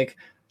it's like,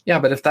 yeah,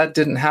 but if that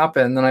didn't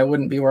happen, then I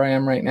wouldn't be where I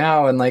am right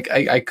now. And like,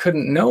 I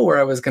couldn't know where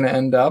I was going to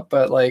end up,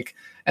 but like,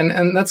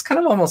 and that's kind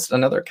of almost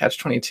another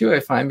catch-22 I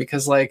find,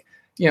 because like,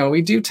 you know,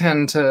 we do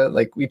tend to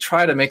like, we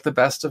try to make the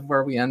best of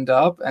where we end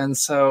up. And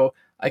so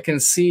I can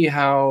see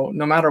how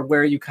no matter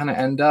where you kind of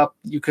end up,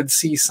 you could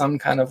see some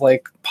kind of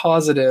like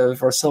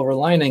positive or silver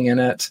lining in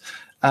it.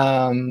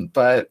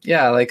 But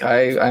yeah, like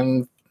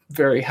I'm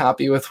very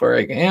happy with where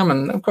I am.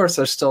 And of course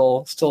there's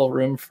still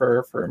room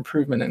for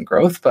improvement and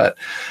growth, but,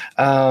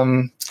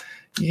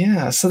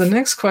 so the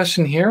next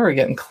question here, we're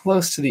getting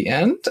close to the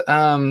end.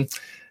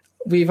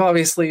 We've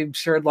obviously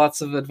shared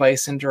lots of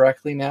advice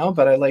indirectly now,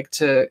 but I like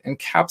to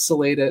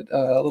encapsulate it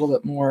a little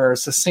bit more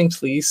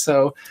succinctly.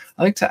 So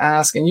I like to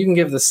ask, and you can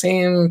give the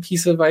same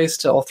piece of advice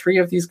to all 3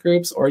 of these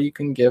groups, or you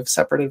can give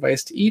separate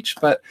advice to each,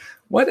 but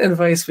what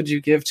advice would you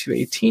give to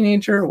a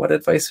teenager? What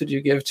advice would you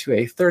give to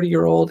a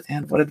 30-year-old?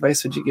 And what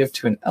advice would you give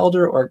to an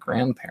elder or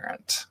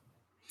grandparent?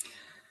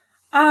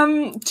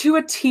 To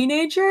a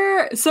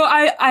teenager. So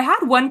I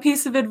had one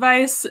piece of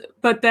advice,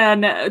 but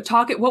then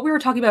what we were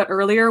talking about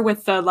earlier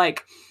with the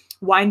like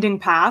winding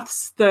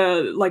paths,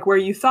 the like where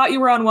you thought you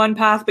were on one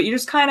path, but you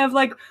just kind of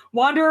like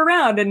wander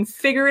around and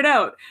figure it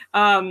out.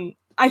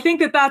 I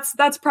think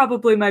that's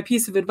probably my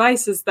piece of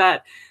advice, is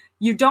that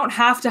you don't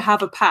have to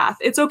have a path.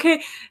 It's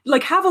okay.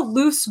 Like, have a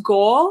loose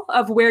goal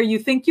of where you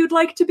think you'd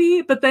like to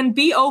be, but then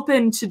be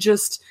open to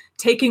just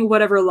taking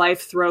whatever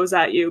life throws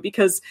at you,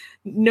 because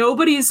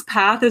nobody's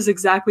path is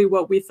exactly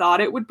what we thought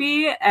it would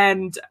be.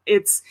 And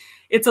it's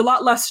it's a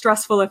lot less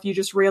stressful if you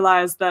just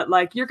realize that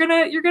like you're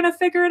gonna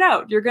figure it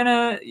out. You're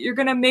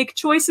gonna make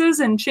choices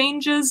and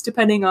changes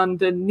depending on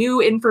the new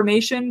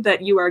information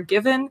that you are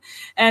given,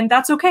 and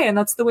that's okay, and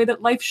that's the way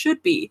that life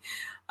should be.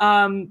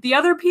 The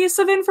other piece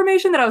of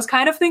information that I was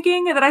kind of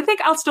thinking that I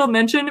think I'll still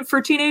mention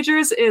for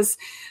teenagers is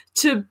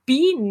to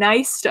be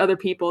nice to other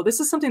people. This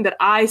is something that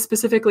I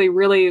specifically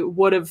really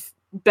would have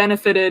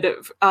benefited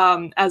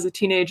as a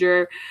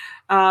teenager,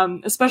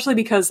 especially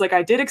because like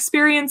I did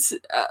experience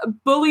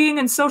bullying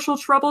and social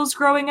troubles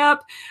growing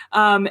up.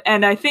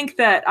 And I think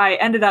that I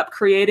ended up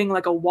creating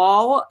like a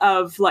wall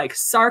of like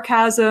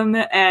sarcasm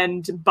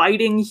and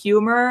biting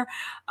humor.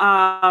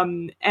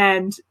 And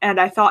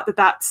I thought that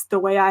that's the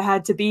way I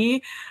had to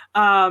be.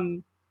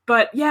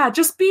 But yeah,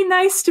 just be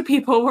nice to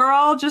people. We're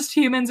all just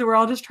humans. We're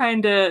all just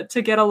trying to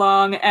get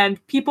along,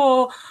 and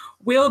people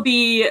will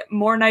be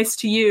more nice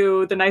to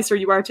you the nicer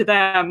you are to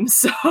them.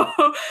 So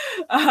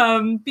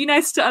be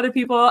nice to other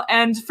people.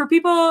 And for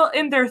people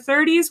in their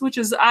 30s, which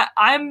is,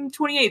 I'm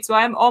 28, so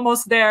I'm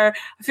almost there.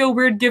 I feel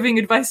weird giving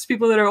advice to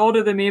people that are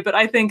older than me, but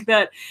I think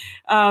that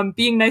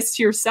being nice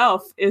to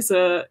yourself is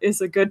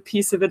a good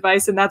piece of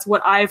advice. And that's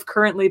what I've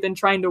currently been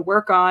trying to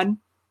work on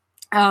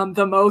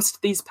the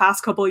most these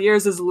past couple of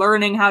years, is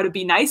learning how to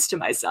be nice to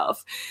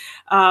myself.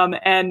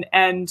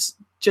 And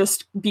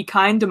just be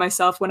kind to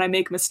myself when I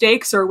make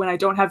mistakes, or when I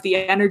don't have the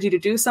energy to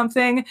do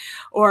something,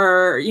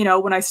 or, you know,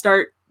 when I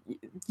start,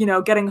 you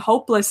know, getting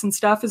hopeless and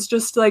stuff. Is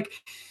just like,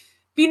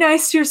 be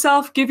nice to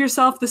yourself, give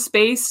yourself the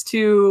space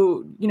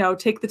to, you know,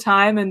 take the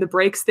time and the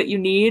breaks that you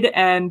need.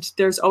 And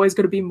there's always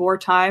going to be more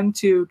time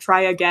to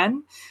try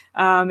again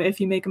if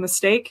you make a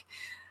mistake.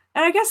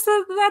 And I guess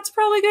that's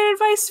probably good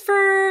advice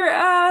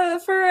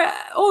for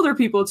older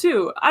people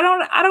too. I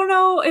don't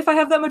know if I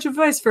have that much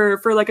advice for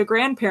like a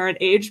grandparent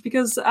age,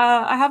 because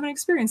I haven't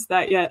experienced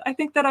that yet. I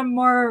think that I'm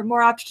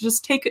more apt to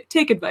just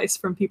take advice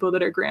from people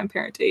that are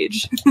grandparent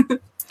age.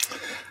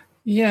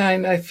 Yeah,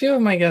 and I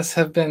feel my guests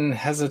have been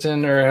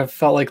hesitant or have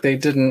felt like they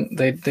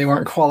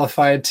weren't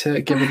qualified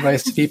to give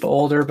advice to people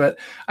older. But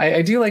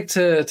I do like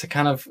to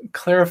kind of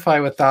clarify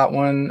with that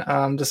one,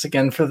 just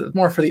again for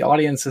the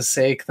audience's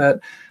sake,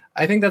 that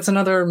I think that's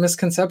another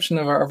misconception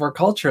of our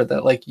culture,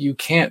 that like you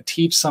can't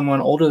teach someone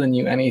older than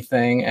you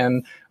anything.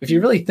 And if you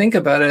really think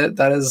about it,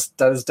 that is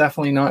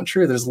definitely not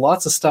true. There's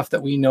lots of stuff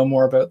that we know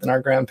more about than our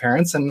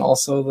grandparents, and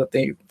also that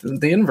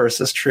the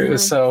inverse is true. Mm-hmm.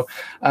 So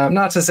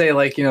not to say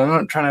like, you know, I'm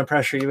not trying to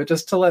pressure you, but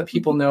just to let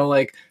people know,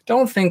 like,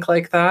 don't think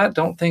like that.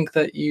 Don't think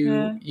that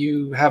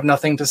you have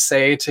nothing to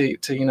say to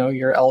you know,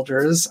 your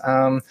elders.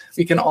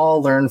 We can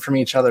all learn from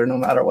each other no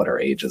matter what our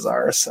ages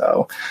are.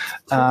 So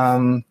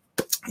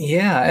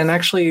yeah, and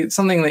actually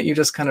something that you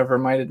just kind of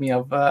reminded me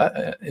of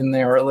in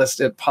their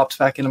list, it popped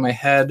back into my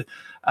head.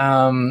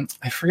 I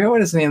forget what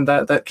his name,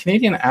 that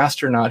Canadian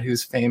astronaut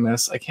who's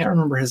famous. I can't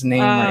remember his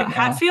name right now.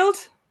 Hadfield?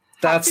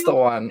 That's the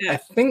one. Yeah.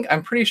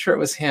 I'm pretty sure it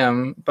was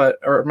him,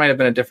 or it might have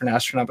been a different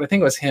astronaut, but I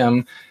think it was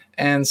him.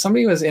 And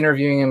somebody was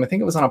interviewing him. I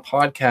think it was on a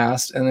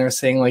podcast, and they were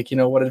saying like, you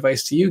know, what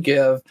advice do you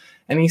give?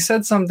 And he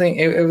said something,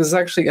 it was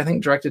actually, I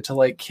think, directed to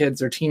like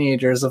kids or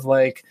teenagers, of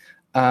like,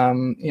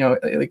 you know,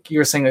 like you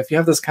were saying, if you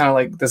have this kind of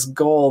like this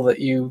goal that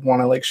you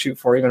want to like shoot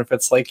for, even if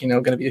it's like, you know,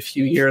 going to be a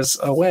few years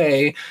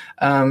away,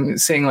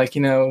 saying like,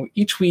 you know,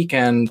 each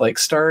weekend, like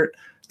start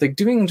like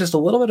doing just a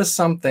little bit of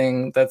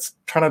something that's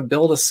trying to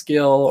build a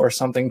skill or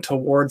something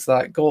towards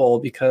that goal.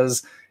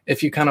 Because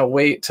if you kind of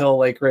wait till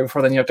like right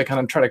before then, you have to kind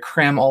of try to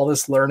cram all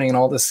this learning and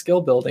all this skill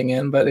building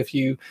in. But if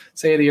you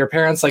say to your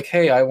parents, like,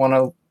 hey, I want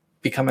to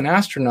become an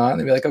astronaut, and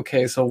they'd be like,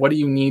 okay, so what do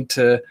you need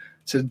to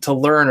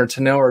learn or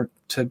to know or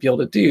to be able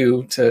to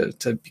do to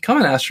become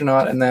an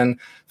astronaut? And then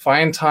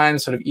find time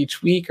sort of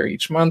each week or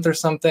each month or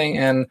something,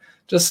 and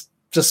just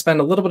spend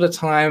a little bit of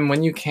time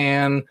when you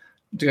can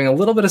doing a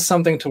little bit of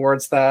something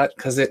towards that,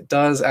 because it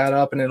does add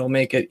up and it'll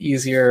make it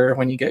easier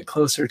when you get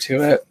closer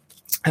to it.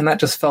 And that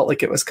just felt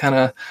like it was kind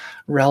of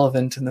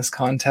relevant in this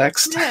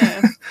context.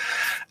 Yeah.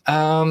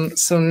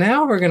 So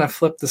now we're going to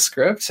flip the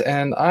script,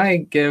 and I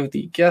give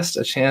the guest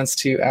a chance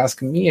to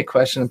ask me a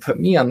question and put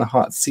me on the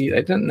hot seat.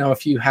 I didn't know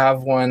if you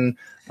have one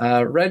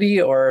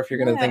ready, or if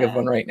you're going to think of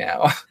one right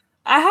now.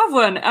 I have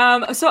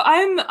one. So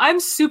I'm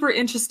super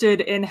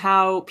interested in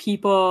how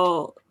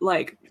people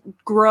like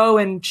grow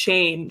and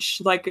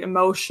change, like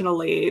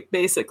emotionally,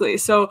 basically.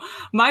 So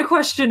my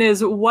question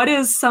is, what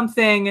is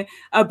something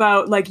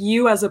about like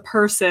you as a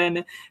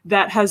person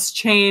that has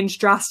changed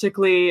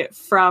drastically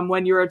from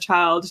when you were a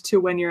child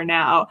to when you're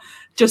now?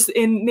 Just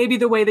in maybe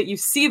the way that you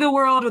see the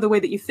world or the way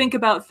that you think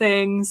about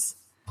things.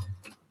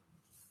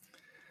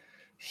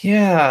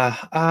 Yeah,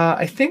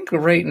 I think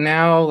right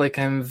now, like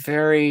I'm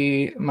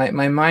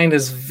my mind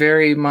is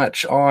very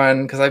much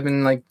on, because I've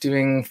been like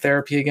doing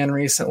therapy again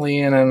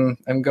recently, and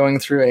I'm going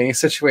through a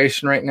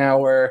situation right now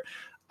where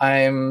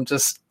I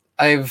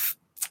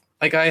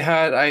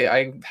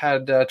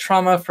had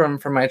trauma from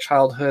my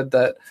childhood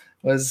that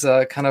was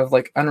kind of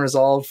like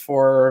unresolved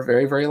for a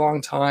very, very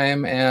long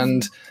time,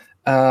 and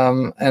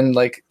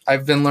like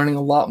I've been learning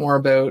a lot more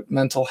about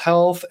mental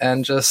health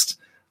and just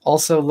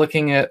also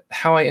looking at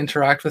how I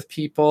interact with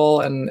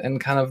people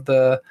and kind of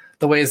the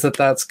ways that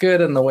that's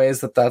good and the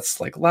ways that that's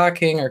like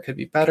lacking or could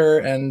be better.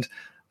 And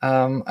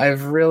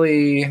I've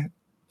really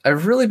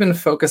been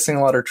focusing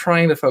a lot, or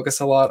trying to focus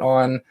a lot,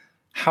 on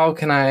how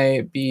can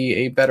I be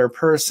a better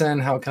person?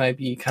 How can I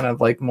be kind of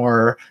like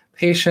more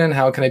patient?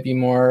 How can I be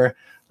more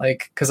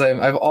like, because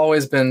I've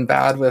always been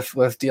bad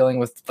with dealing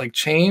with like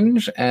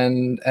change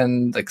and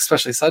like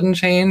especially sudden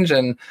change,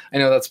 and I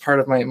know that's part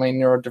of my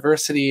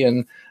neurodiversity,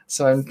 and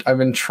so I've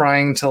been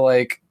trying to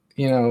like,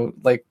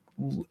 like,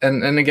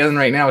 and again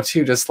right now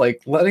too, just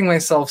like letting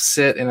myself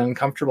sit in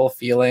uncomfortable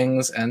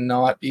feelings and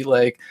not be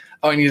like,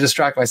 oh, I need to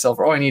distract myself,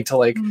 or oh, I need to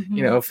like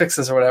fix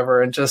this or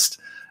whatever, and just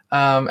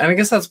and I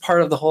guess that's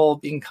part of the whole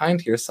being kind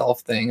to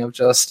yourself thing of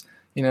just,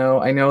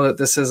 I know that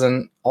this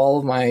isn't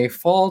all my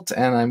fault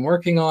and I'm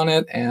working on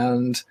it,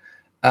 and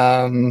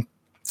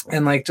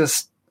like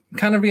just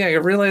kind of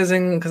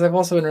realizing, because I've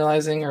also been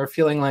realizing or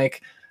feeling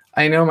like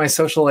I know my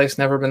social life's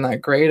never been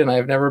that great, and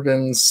I've never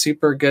been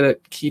super good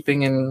at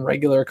keeping in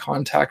regular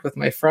contact with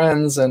my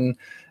friends, and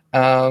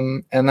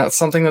that's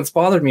something that's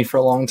bothered me for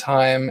a long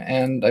time,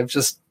 and I've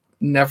just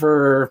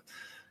never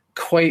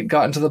quite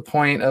gotten to the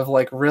point of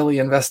like really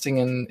investing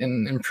in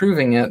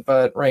improving it.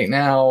 But right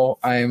now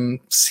I'm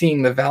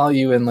seeing the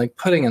value in like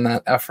putting in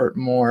that effort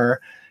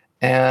more,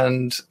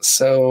 and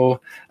so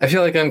I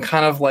feel like I'm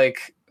kind of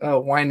like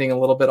winding a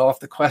little bit off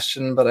the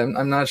question, but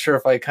I'm not sure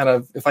if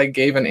I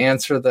gave an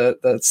answer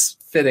that's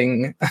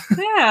fitting. Yeah,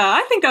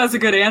 I think that was a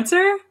good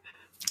answer.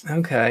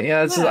 Okay.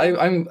 Yeah. It's just,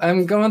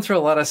 I'm going through a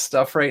lot of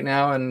stuff right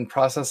now and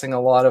processing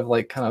a lot of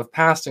like kind of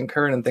past and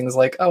current and things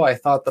like, oh, I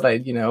thought that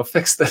I'd,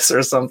 fix this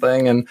or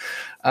something. And,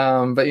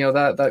 but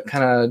that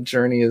kind of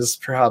journey is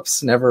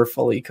perhaps never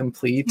fully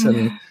complete.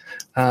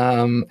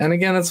 And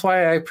again, that's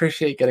why I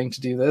appreciate getting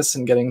to do this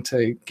and getting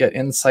to get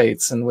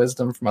insights and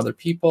wisdom from other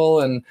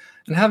people, and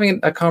having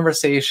a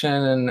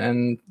conversation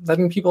and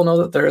letting people know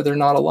that they're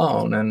not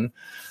alone. And,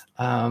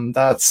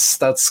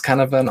 that's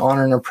kind of an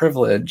honor and a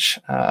privilege.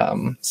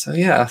 So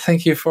yeah,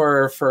 thank you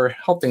for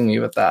helping me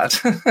with that.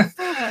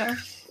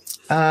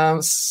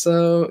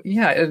 So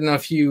yeah, I didn't know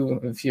if you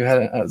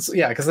had,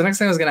 because the next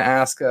thing I was going to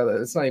ask,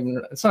 it's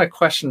not a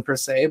question per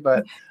se,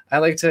 but I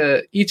like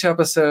to each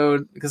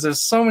episode, because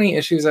there's so many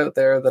issues out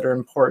there that are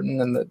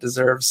important and that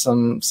deserve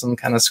some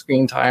kind of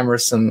screen time or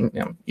some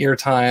ear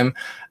time.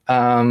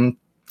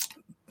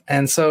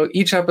 And so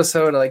each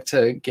episode, I like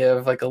to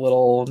give like a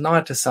little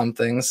nod to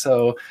something.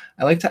 So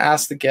I like to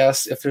ask the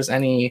guests if there's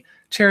any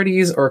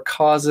charities or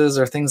causes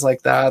or things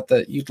like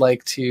that you'd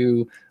like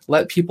to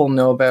let people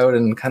know about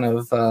and kind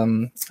of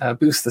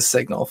boost the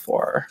signal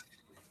for.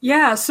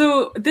 Yeah,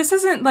 so this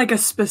isn't like a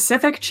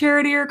specific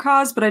charity or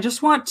cause, but I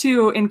just want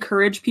to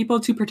encourage people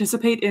to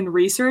participate in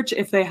research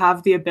if they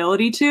have the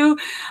ability to.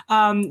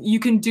 You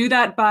can do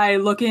that by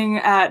looking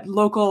at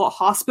local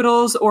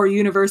hospitals or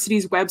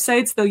universities'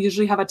 websites. They'll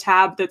usually have a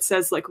tab that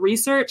says like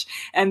research,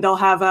 and they'll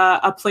have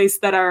a place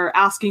that are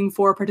asking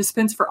for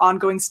participants for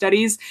ongoing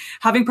studies.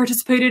 Having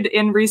participated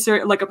in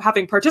research, like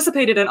having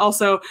participated and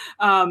also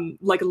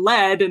like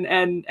led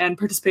and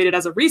participated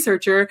as a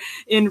researcher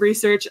in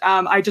research,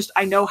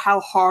 I know how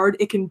hard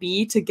it can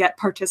be to get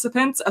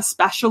participants,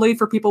 especially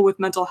for people with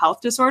mental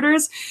health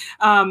disorders,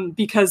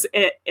 because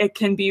it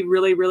can be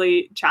really,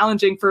 really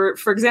challenging. For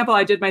example,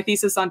 I did my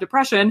thesis on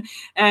depression,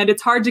 and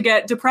it's hard to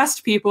get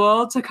depressed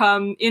people to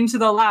come into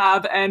the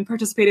lab and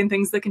participate in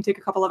things that can take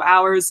a couple of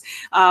hours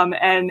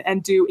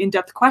and do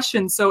in-depth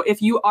questions. So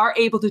if you are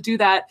able to do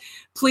that,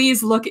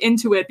 please look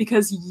into it,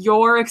 because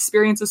your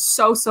experience is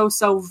so, so,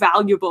 so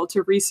valuable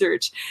to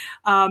research.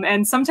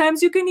 And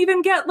sometimes you can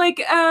even get like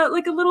a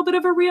little bit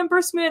of a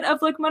reimbursement of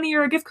like money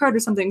or a gift card or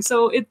something.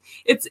 So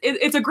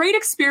it's a great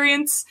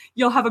experience.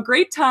 You'll have a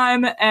great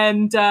time,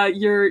 and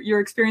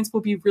your experience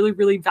will be really,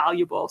 really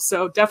valuable.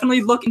 So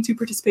definitely look into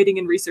participating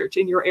in research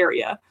in your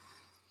area.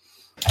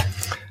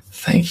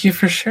 Thank you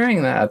for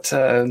sharing that.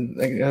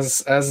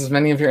 As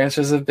many of your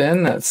answers have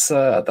been,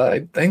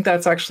 I think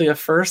that's actually a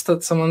first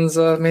that someone's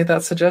made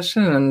that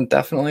suggestion, and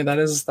definitely that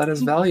is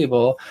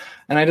valuable.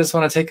 And I just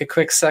want to take a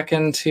quick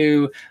second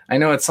I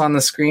know it's on the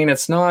screen.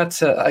 It's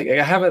not, I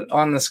have it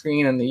on the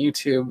screen in the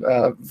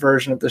YouTube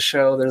version of the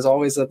show. There's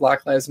always a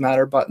Black Lives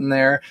Matter button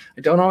there.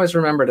 I don't always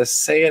remember to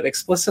say it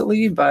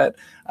explicitly, but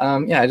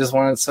I just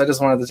wanted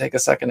to take a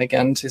second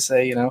again to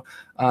say,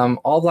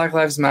 all Black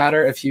Lives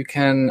Matter. If you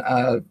can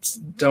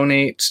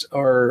donate,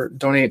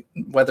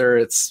 whether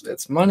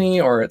it's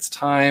money or it's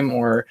time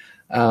or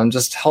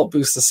just help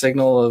boost the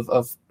signal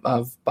of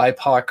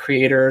BIPOC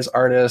creators,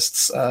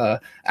 artists,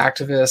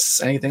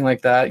 activists, anything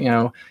like that.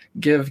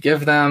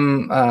 Give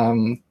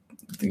them,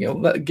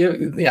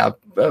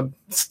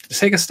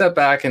 take a step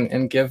back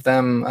and give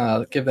them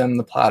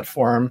the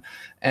platform.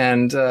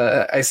 And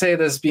I say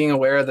this being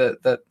aware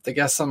that the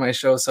guests on my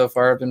show so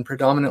far have been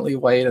predominantly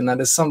white, and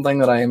that is something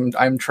that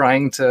I'm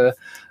trying to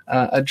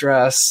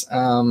address.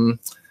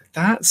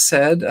 That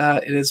said,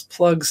 it is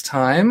plugs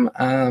time.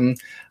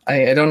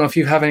 I don't know if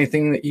you have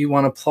anything that you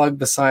want to plug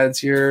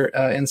besides your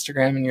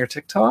Instagram and your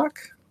TikTok.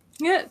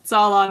 Yeah, it's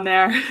all on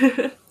there.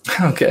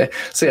 Okay.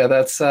 So yeah,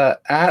 that's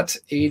at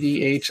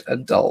ADH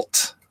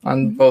Adult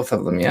on both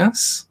of them,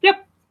 yes?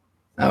 Yep.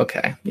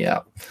 Okay.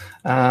 Yeah.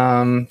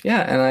 Yeah,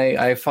 and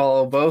I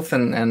follow both,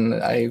 and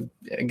I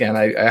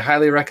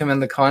highly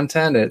recommend the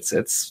content.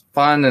 It's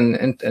fun,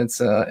 and it's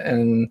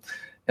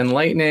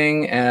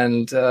enlightening,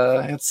 and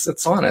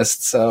it's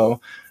honest.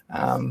 So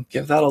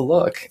give that a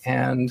look.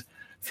 And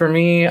for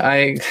me,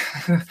 I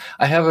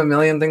I have a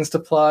million things to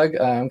plug.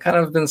 I'm kind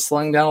of been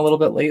slowing down a little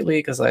bit lately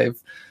because I've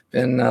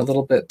been a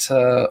little bit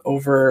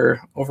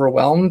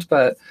overwhelmed,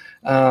 but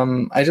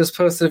I just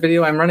posted a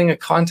video. I'm running a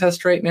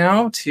contest right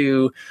now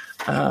to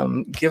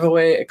give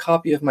away a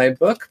copy of my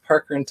book,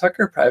 Parker and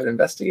Tucker, Private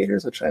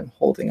Investigators, which I'm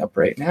holding up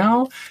right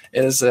now.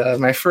 It is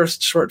my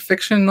first short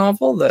fiction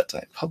novel that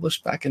I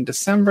published back in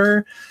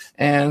December.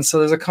 And so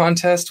there's a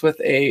contest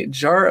with a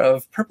jar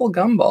of purple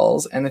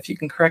gumballs. And if you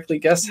can correctly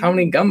guess how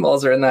many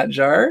gumballs are in that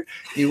jar,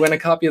 you win a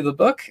copy of the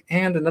book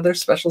and another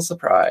special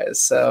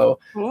surprise. So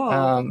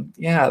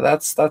yeah,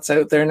 that's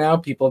out there now.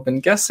 People have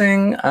been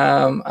guessing.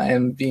 I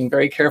am being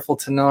very careful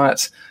to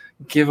not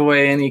give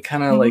away any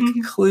kind of like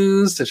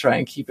clues to try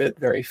and keep it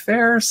very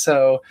fair.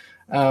 So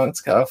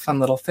it's got a fun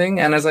little thing.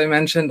 And as I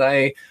mentioned,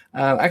 I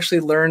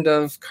actually learned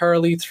of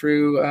Carly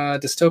through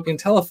Dystopian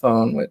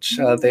Telephone, which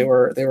they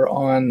were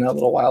on a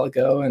little while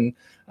ago. And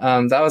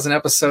that was an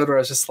episode where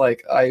I was just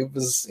like, I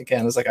was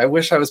like, I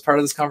wish I was part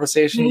of this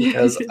conversation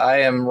because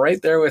I am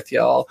right there with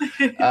y'all.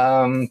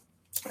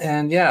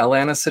 And yeah,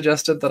 Alana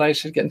suggested that I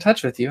should get in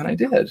touch with you, and I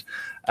did.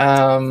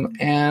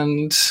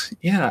 And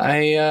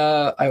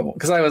yeah,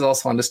 because I was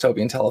also on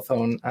Dystopian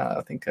Telephone,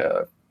 I think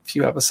a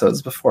few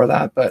episodes before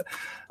that. But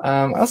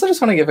I also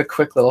just want to give a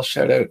quick little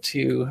shout out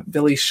to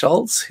Billy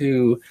Schultz,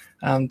 who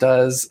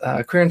does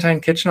Quarantine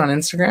Kitchen on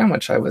Instagram,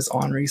 which I was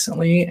on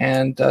recently,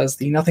 and does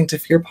the Nothing to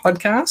Fear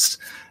podcast,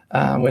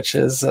 which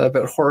is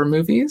about horror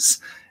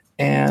movies.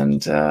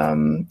 And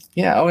again,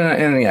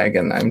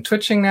 I'm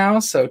twitching now,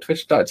 so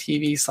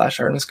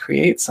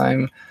twitch.tv/ArtemisCreates.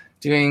 I'm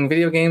doing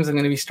video games. I'm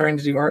going to be starting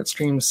to do art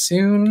streams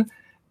soon.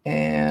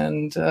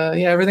 And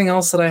everything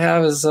else that I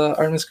have is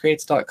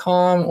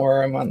artemiscreates.com,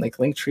 or I'm on like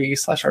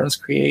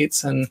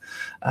Linktree/ArtemisCreates. And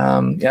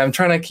I'm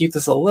trying to keep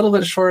this a little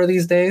bit shorter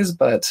these days,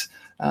 but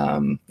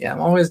I'm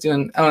always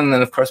doing. Oh, and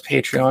then of course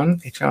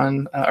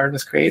Patreon,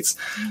 Artemis Creates.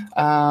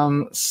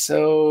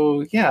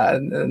 So yeah,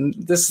 and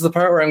this is the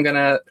part where I'm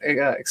gonna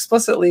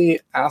explicitly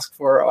ask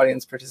for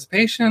audience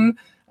participation.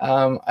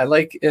 I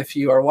like if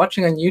you are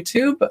watching on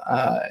YouTube,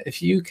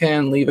 if you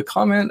can leave a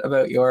comment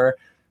about your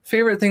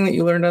favorite thing that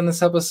you learned on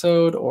this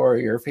episode, or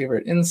your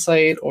favorite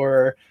insight,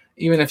 or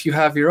even if you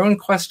have your own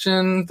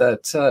question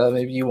that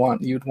maybe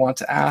you'd want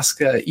to ask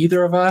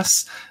either of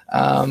us.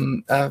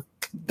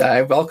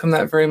 I welcome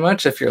that very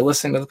much. If you're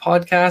listening to the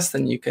podcast,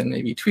 then you can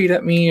maybe tweet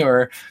at me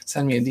or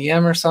send me a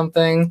DM or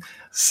something.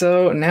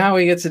 So now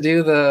we get to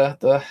do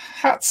the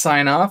hat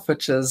sign off,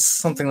 which is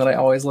something that I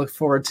always look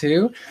forward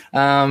to.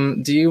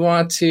 Do you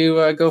want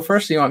to go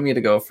first, or do you want me to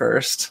go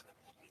first?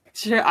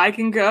 Sure, I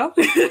can go.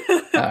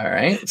 All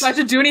right. Do I have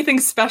to do anything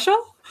special?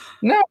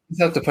 No, you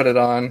just have to put it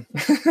on.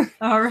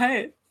 All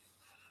right.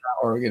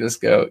 Or we can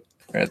just go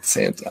at the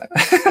same time.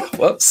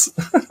 Whoops.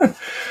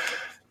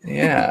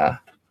 Yeah.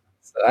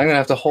 I'm going to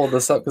have to hold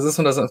this up because this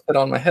one doesn't fit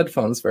on my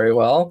headphones very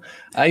well.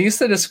 I used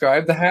to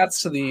describe the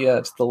hats to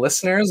the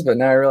listeners, but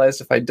now I realized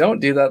if I don't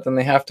do that, then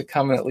they have to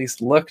come and at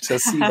least look to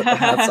see what the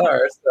hats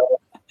are. So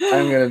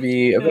I'm going to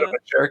be a bit of a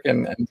jerk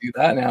and do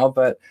that now.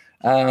 But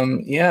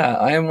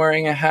I am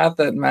wearing a hat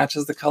that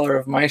matches the color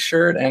of my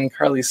shirt and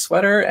Carly's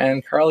sweater,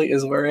 and Carly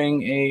is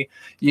wearing a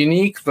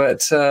unique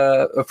but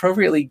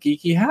appropriately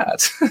geeky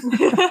hat.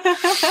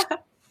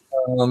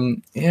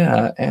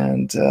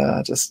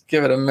 Just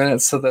give it a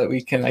minute so that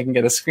I can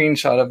get a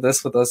screenshot of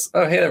this with us.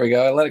 Oh, hey, there we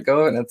go. I let it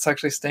go and it's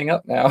actually staying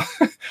up now.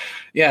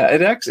 Yeah,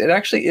 it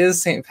actually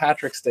is St.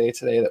 Patrick's Day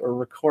today that we're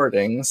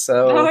recording.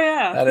 So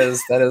that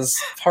is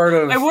part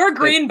of. I wore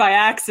green by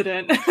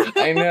accident.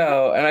 I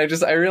know, and I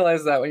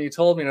realized that when you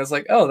told me, and I was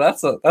like, oh,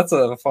 that's a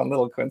fun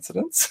little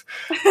coincidence.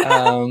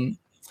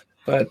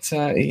 But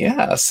so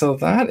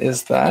that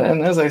is that.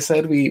 And as I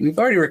said, we've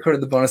already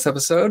recorded the bonus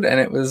episode, and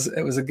it was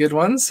a good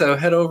one. So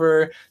head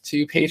over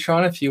to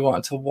Patreon if you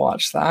want to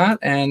watch that.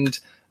 And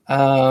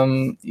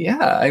I'm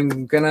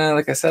gonna,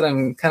 like I said,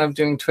 I'm kind of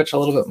doing Twitch a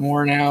little bit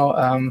more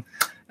now.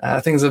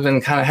 Things have been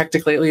kind of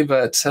hectic lately,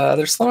 but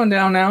they're slowing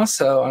down now.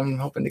 So I'm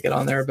hoping to get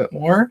on there a bit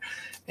more.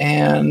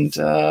 And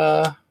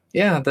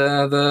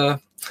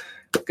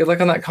good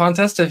luck on that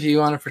contest. If you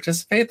want to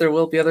participate, there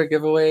will be other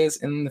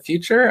giveaways in the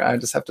future. I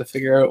just have to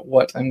figure out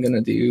what I'm going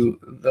to do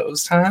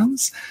those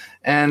times.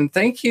 And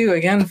thank you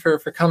again for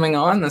coming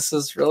on. This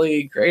is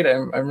really great.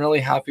 I'm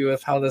really happy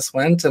with how this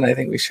went. And I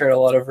think we shared a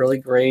lot of really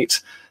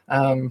great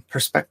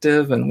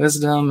perspective and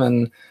wisdom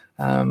and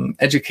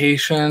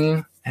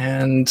education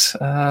and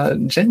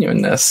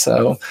genuineness.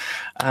 So,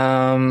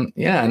 and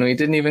we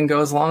didn't even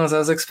go as long as I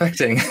was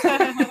expecting.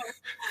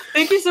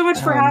 Thank you so much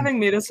for having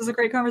me. This was a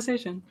great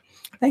conversation.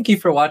 Thank you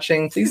for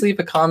watching. Please leave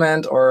a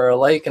comment or a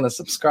like and a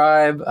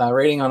subscribe,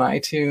 rating on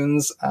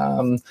iTunes.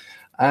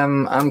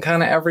 I'm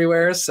kind of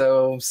everywhere,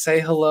 so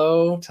say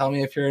hello, tell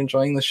me if you're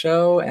enjoying the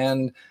show,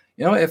 and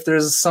if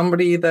there's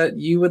somebody that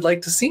you would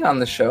like to see on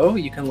the show,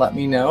 you can let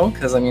me know,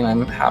 because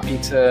I'm happy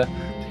to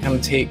kind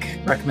of take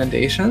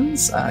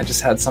recommendations. I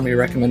just had somebody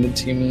recommended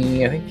to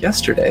me, I think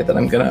yesterday, that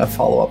I'm gonna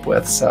follow up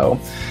with. So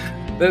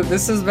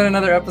this has been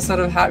another episode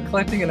of Hat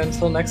Collecting, and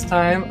until next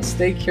time,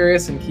 stay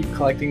curious and keep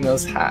collecting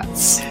those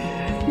hats.